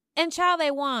child,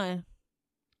 they won.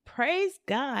 praise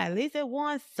God. At least it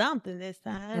won something this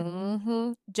time.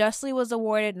 Mm-hmm. Justly was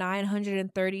awarded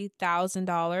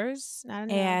 $930,000, Not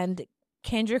enough. and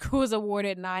Kendrick was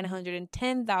awarded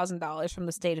 $910,000 from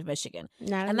the state of Michigan.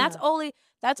 Not And enough.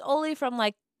 that's only from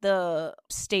like the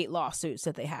state lawsuits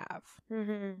that they have,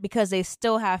 Mm-hmm. because they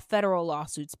still have federal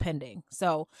lawsuits pending.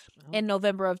 So Oh. in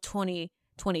November of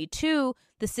 2022,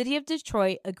 the city of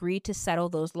Detroit agreed to settle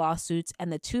those lawsuits,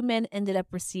 and the two men ended up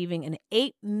receiving an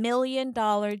 $8 million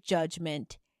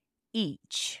judgment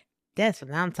each. That's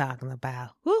what I'm talking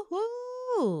about.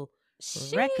 Woo-hoo.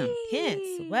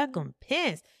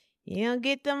 Recompense. You don't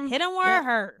get them. Hit them where it that-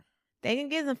 hurt. They can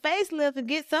get some facelift and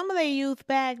get some of their youth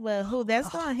back, but that's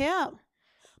going to help.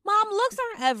 Mom, looks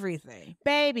aren't everything.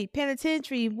 Baby,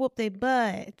 penitentiary whoop their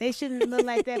butt. They shouldn't look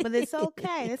like that, but it's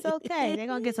okay. It's okay. They're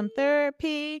going to get some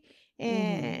therapy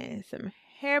and some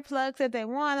hair plugs if they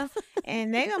want them,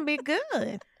 and they're going to be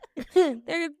good.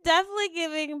 They're definitely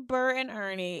giving Bert and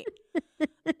Ernie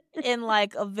in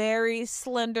like a very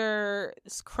slender,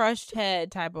 crushed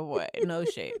head type of way. No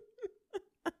shape.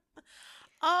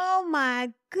 Oh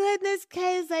my goodness,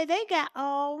 Kayla, they got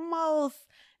almost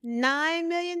 $9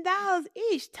 million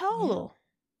each total.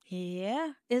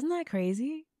 Yeah. Isn't that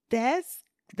crazy? That's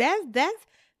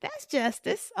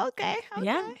justice. Okay.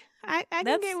 Yeah. I can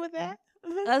That's get with that.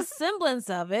 A semblance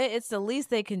of it. It's the least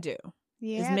they can do.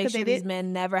 Yeah, is make 'cause sure they these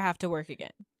men never have to work again.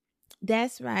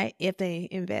 That's right, if they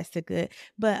invested good.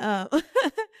 But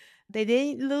they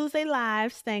didn't lose their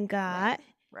lives, thank God.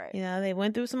 Right. You know, they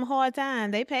went through some hard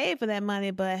time. They paid for that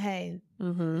money, but hey,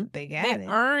 Mm-hmm. they got They it.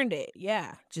 earned it.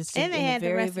 Yeah. Just And in they a had the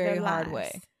very, rest of very their hard lives,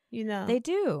 way. You know. They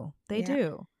do. They Yeah.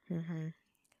 do. Mm-hmm.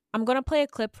 I'm going to play a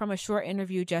clip from a short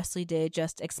interview Justly did,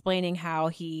 just explaining how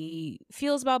he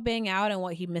feels about being out and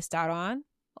what he missed out on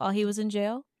while he was in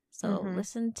jail. So Mhm.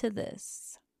 listen to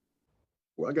this.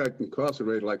 Well, I got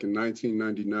incarcerated like in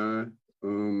 1999. I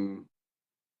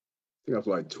think I was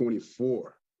like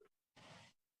 24.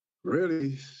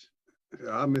 Really,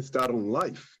 I missed out on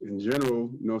life in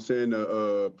general, you know what I'm saying?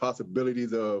 The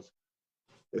possibilities of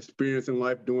experiencing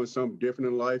life, doing something different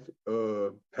in life,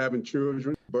 having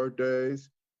children, birthdays,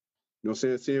 you know what I'm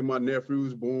saying? Seeing my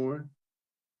nephews born.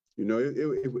 You know,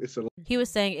 it's a He was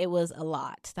saying it was a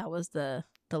lot. That was the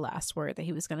last word that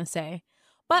he was going to say.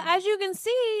 But as you can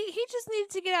see, he just needed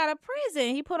to get out of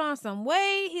prison. He put on some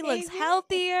weight. He looks did.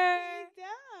 healthier. He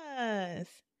does.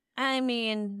 I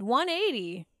mean,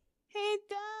 180. He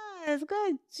does.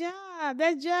 Good job.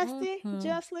 That's Justy. Mhm.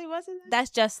 Justly, wasn't it? That's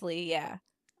Justly, yeah.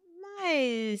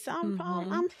 Nice.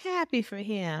 I'm happy for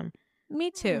him.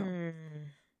 Me too. Hmm.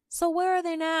 So where are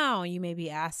they now, you may be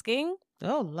asking?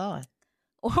 Oh Lord.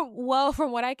 Well,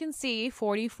 from what I can see,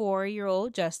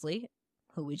 44-year-old Justly,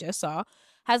 who we just saw,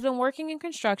 has been working in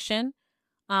construction.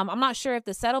 I'm not sure if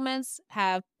the settlements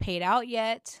have paid out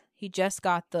yet. He just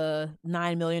got the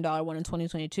 $9 million one in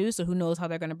 2022, so who knows how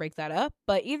they're going to break that up.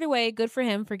 But either way, good for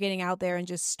him for getting out there and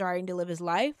just starting to live his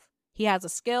life. He has a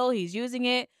skill. He's using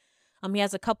it. He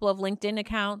has a couple of LinkedIn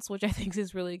accounts, which I think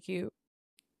is really cute.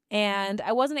 And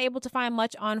I wasn't able to find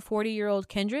much on 40-year-old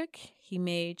Kendrick. He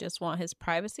may just want his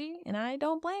privacy, and I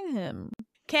don't blame him.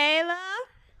 Kayla,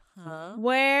 Huh?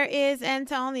 where is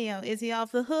Antonio? Is he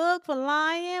off the hook for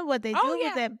lying? What they do Oh, yeah.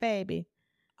 with that baby?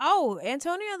 Oh,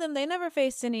 Antonio, they never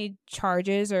faced any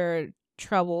charges or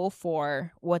trouble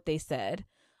for what they said.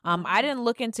 I didn't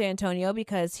look into Antonio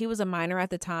because he was a minor at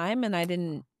the time,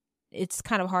 and it's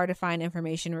kind of hard to find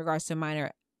information in regards to a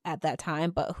minor at that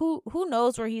time, but who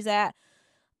knows where he's at.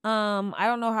 I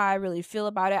don't know how I really feel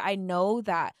about it. I know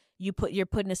that you're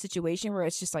put in a situation where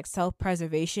it's just like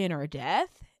self-preservation or death,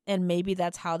 and maybe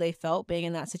that's how they felt being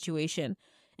in that situation.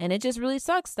 And it just really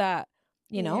sucks that,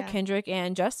 Yeah. Kendrick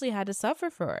and Justly had to suffer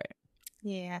for it.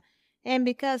 Yeah. And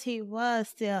because he was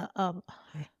still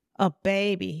a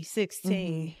baby,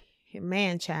 16,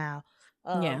 man child.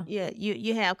 Yeah.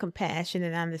 You have compassion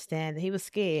and understanding. He was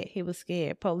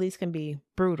scared. Police can be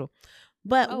brutal.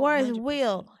 But Oh, where's 100%.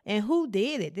 Will and who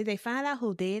did it? Did they find out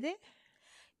who did it?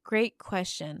 Great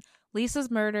question. Lisa's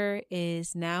murder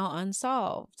is now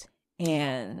unsolved.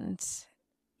 And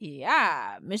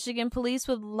yeah, Michigan police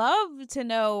would love to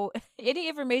know any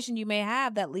information you may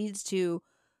have that leads to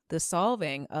the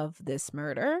solving of this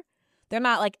murder. They're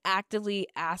not like actively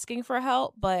asking for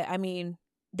help, but I mean,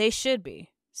 they should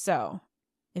be. So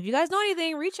if you guys know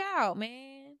anything, reach out, man.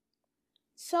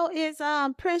 So is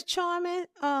Prince Charming,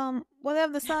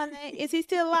 whatever the son name, is he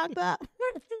still locked up?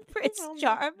 Prince Oh, my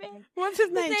Charming. What's his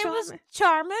His name? name was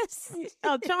Charming? Charmus.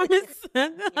 Oh, Charming.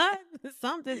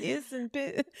 Something is in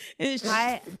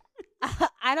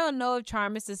I don't know if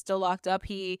Charmus is still locked up.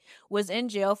 He was in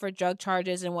jail for drug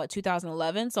charges in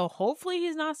 2011. So hopefully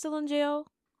he's not still in jail.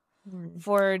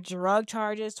 for drug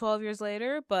charges 12 years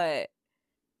later, but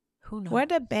who knows? Where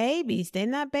the babies? They're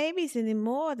not babies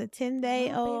anymore. The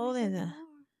 10-day-old and the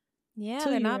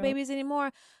they're not babies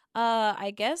anymore.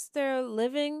 I guess they're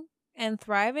living and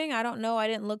thriving. I don't know. I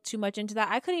didn't look too much into that.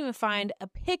 I couldn't even find a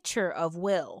picture of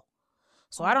Will.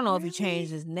 So I don't know if he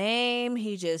changed his name.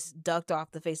 He just ducked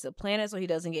off the face of the planet so he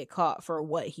doesn't get caught for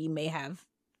what he may have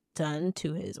done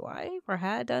to his wife or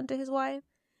had done to his wife.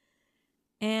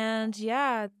 And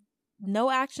yeah,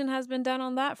 no action has been done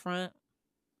on that front.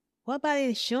 What about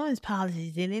insurance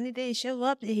policies? Did anything show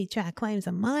up? Did he try to claim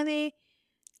some money?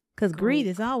 Because greed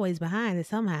is always behind it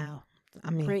somehow.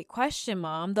 I mean, great question,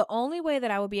 Mom. The only way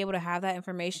that I would be able to have that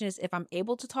information is if I'm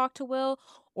able to talk to Will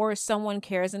or someone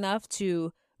cares enough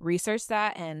to research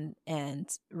that and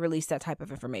release that type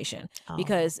of information.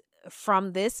 Because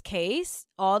from this case,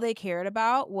 all they cared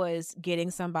about was getting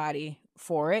somebody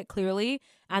for it, clearly.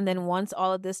 And then once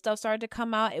all of this stuff started to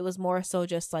come out, it was more so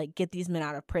just like get these men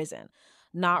out of prison,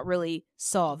 not really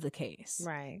solve the case.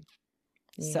 Right.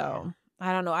 Yeah. So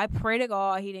I don't know. I pray to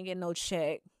God he didn't get no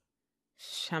check.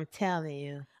 I'm telling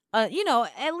you. At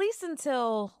least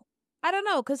until, I don't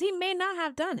know, because he may not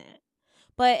have done it.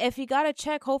 But if he got a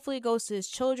check, hopefully it goes to his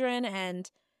children and,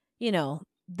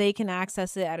 they can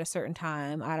access it at a certain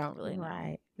time. I don't really know.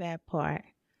 Right. That part.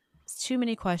 It's too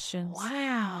many questions.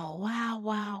 Wow.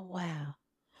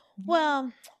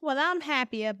 Well, what I'm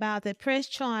happy about that Prince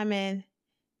Charming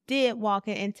did walk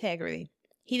in integrity.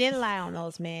 He didn't lie on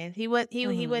those men. He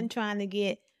wasn't trying to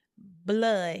get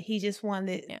blood. He just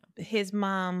wanted his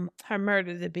mom, her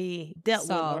murder to be dealt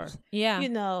solved. with her.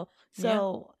 Yeah.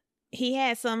 So he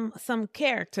had some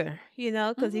character,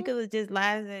 because he could have just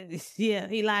lied and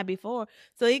he lied before.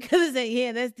 So he could have said,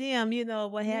 yeah, that's them,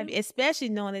 what have you, especially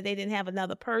knowing that they didn't have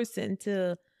another person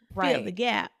to fill the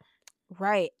gap.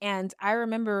 Right. And I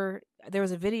remember there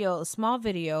was a small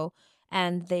video,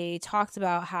 and they talked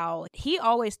about how he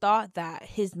always thought that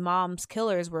his mom's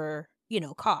killers were,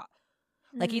 caught.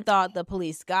 Like he thought the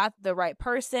police got the right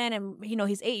person, and,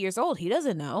 he's 8 years old. He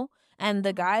doesn't know. And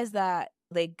the guys that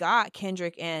they got,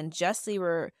 Kendrick and Justly,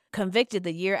 were convicted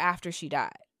the year after she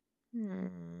died.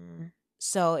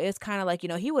 So it's kind of like,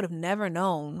 he would have never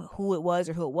known who it was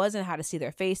or who it wasn't, how to see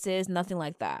their faces, nothing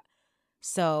like that.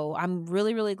 So I'm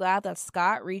really, really glad that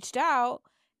Scott reached out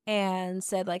and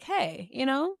said like, hey,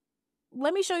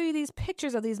 let me show you these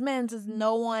pictures of these men since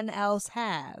no one else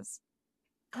has.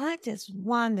 I just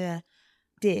wonder,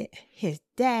 did his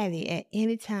daddy at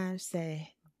any time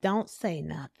say, don't say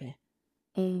nothing?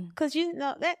 Because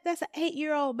that's an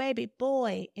 8-year-old baby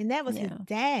boy, and that was his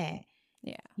dad.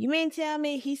 Yeah. You mean tell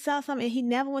me he saw something and he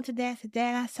never went to dad, said,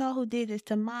 Dad, I saw who did this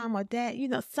to mom or dad.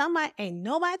 Ain't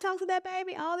nobody talked to that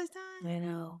baby all this time. I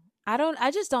know.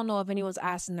 I just don't know if anyone's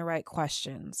asking the right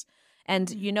questions. And,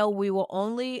 we will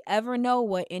only ever know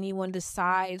what anyone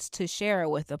decides to share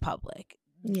with the public.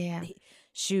 Yeah.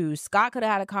 Scott could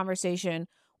have had a conversation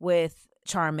with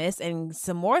Charmis and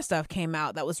some more stuff came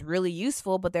out that was really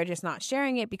useful, but they're just not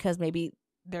sharing it because maybe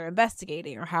they're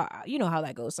investigating or how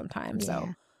that goes sometimes. Yeah. So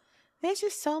there's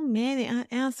just so many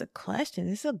unanswered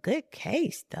questions. It's a good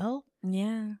case, though.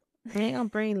 Yeah. I ain't gonna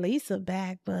bring Lisa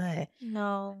back, but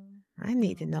no, I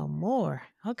need to know more.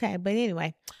 Okay, but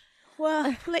anyway.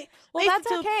 Well,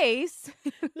 that's our case.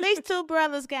 At least two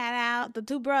brothers got out. The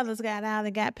two brothers got out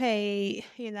and got paid.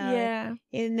 Yeah.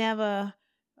 It never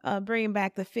bring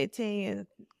back the 15,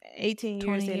 18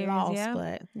 years they lost,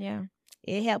 but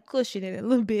it helped cushion it a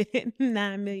little bit.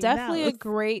 $9 million. Definitely a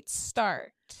great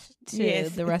start to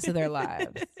the rest of their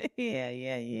lives.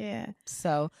 Yeah.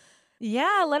 So,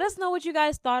 let us know what you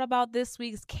guys thought about this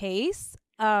week's case.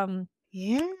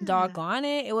 Doggone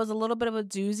it. It was a little bit of a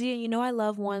doozy. And I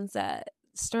love ones that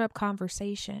stir up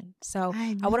conversation. So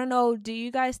I want to know, do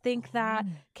you guys think that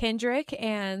Kendrick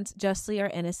and Justly are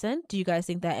innocent? Do you guys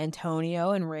think that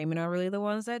Antonio and Raymond are really the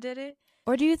ones that did it?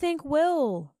 Or do you think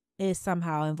Will is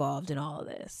somehow involved in all of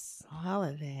this? All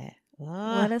of that.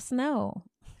 Let us know.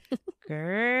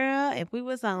 Girl, if we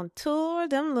was on tour,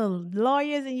 them little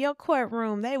lawyers in your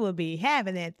courtroom, they would be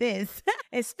having at this.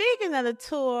 And speaking of the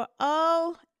tour,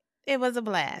 it was a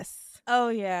blast. Oh,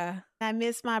 yeah. I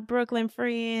miss my Brooklyn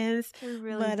friends. We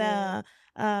really did.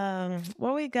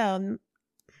 Where we go?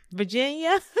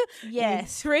 Virginia?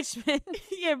 Yes, Richmond.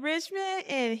 Richmond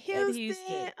and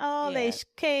Houston. They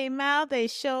came out. They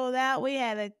showed out. We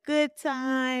had a good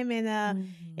time,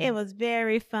 and it was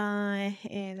very fun.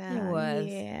 And it was.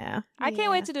 Yeah. I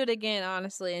can't wait to do it again,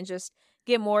 honestly, and just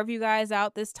get more of you guys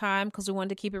out this time because we wanted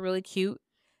to keep it really cute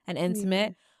and intimate.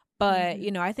 Yeah. But,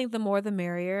 I think the more the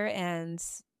merrier, and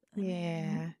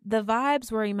the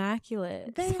vibes were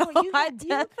immaculate. I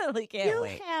definitely can't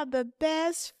wait. You have the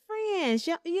best friends. friends.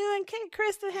 You and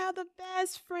Kristen have the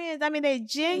best friends. I mean, they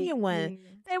genuine.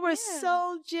 They were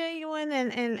so genuine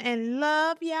and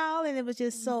love y'all, and it was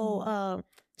just so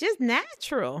just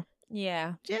natural.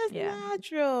 Yeah. Just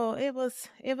natural. It was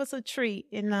a treat.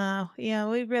 And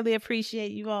we really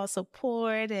appreciate you all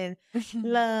support and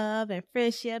love and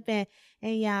friendship and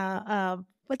y'all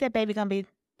what that baby gonna be?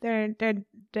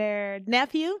 Their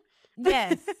nephew?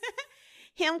 Yes.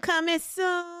 Him coming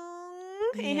soon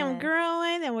and him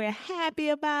growing, and we're happy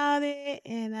about it.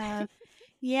 And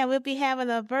we'll be having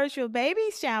a virtual baby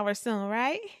shower soon,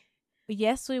 right?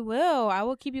 Yes, we will. I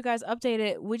will keep you guys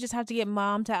updated. We just have to get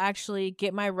mom to actually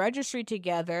get my registry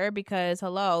together because,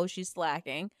 hello, she's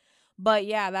slacking. But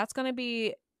yeah, that's going to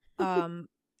be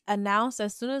announced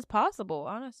as soon as possible,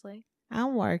 honestly.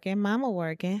 I'm working. Mama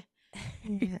working.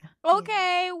 Yeah.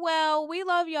 Okay, well, we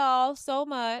love y'all so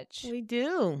much. We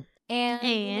do. And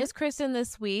we miss Kristen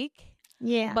this week.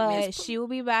 Yeah. But she will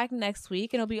be back next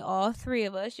week, and it'll be all three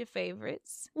of us, your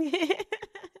favorites.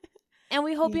 And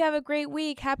we hope you have a great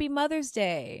week. Happy Mother's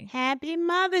Day. Happy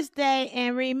Mother's Day.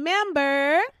 And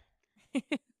remember,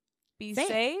 be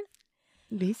safe.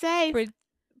 Be safe.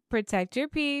 Protect your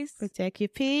peace. Protect your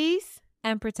peace.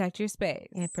 And protect your space.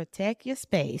 And protect your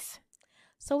space.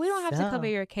 So we don't have to cover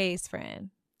your case, friend.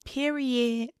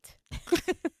 Period.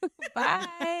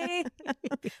 Bye.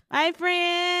 Bye,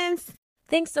 friends.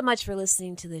 Thanks so much for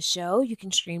listening to the show. You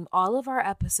can stream all of our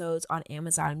episodes on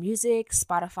Amazon Music,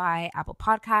 Spotify, Apple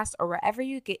Podcasts, or wherever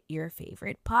you get your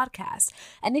favorite podcasts.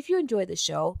 And if you enjoyed the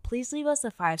show, please leave us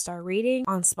a 5-star rating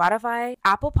on Spotify,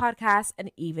 Apple Podcasts,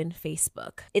 and even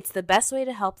Facebook. It's the best way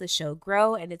to help the show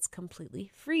grow, and it's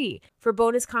completely free. For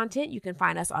bonus content, you can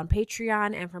find us on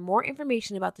Patreon, and for more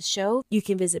information about the show, you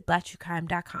can visit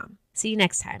blacktruecrime.com. See you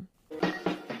next time.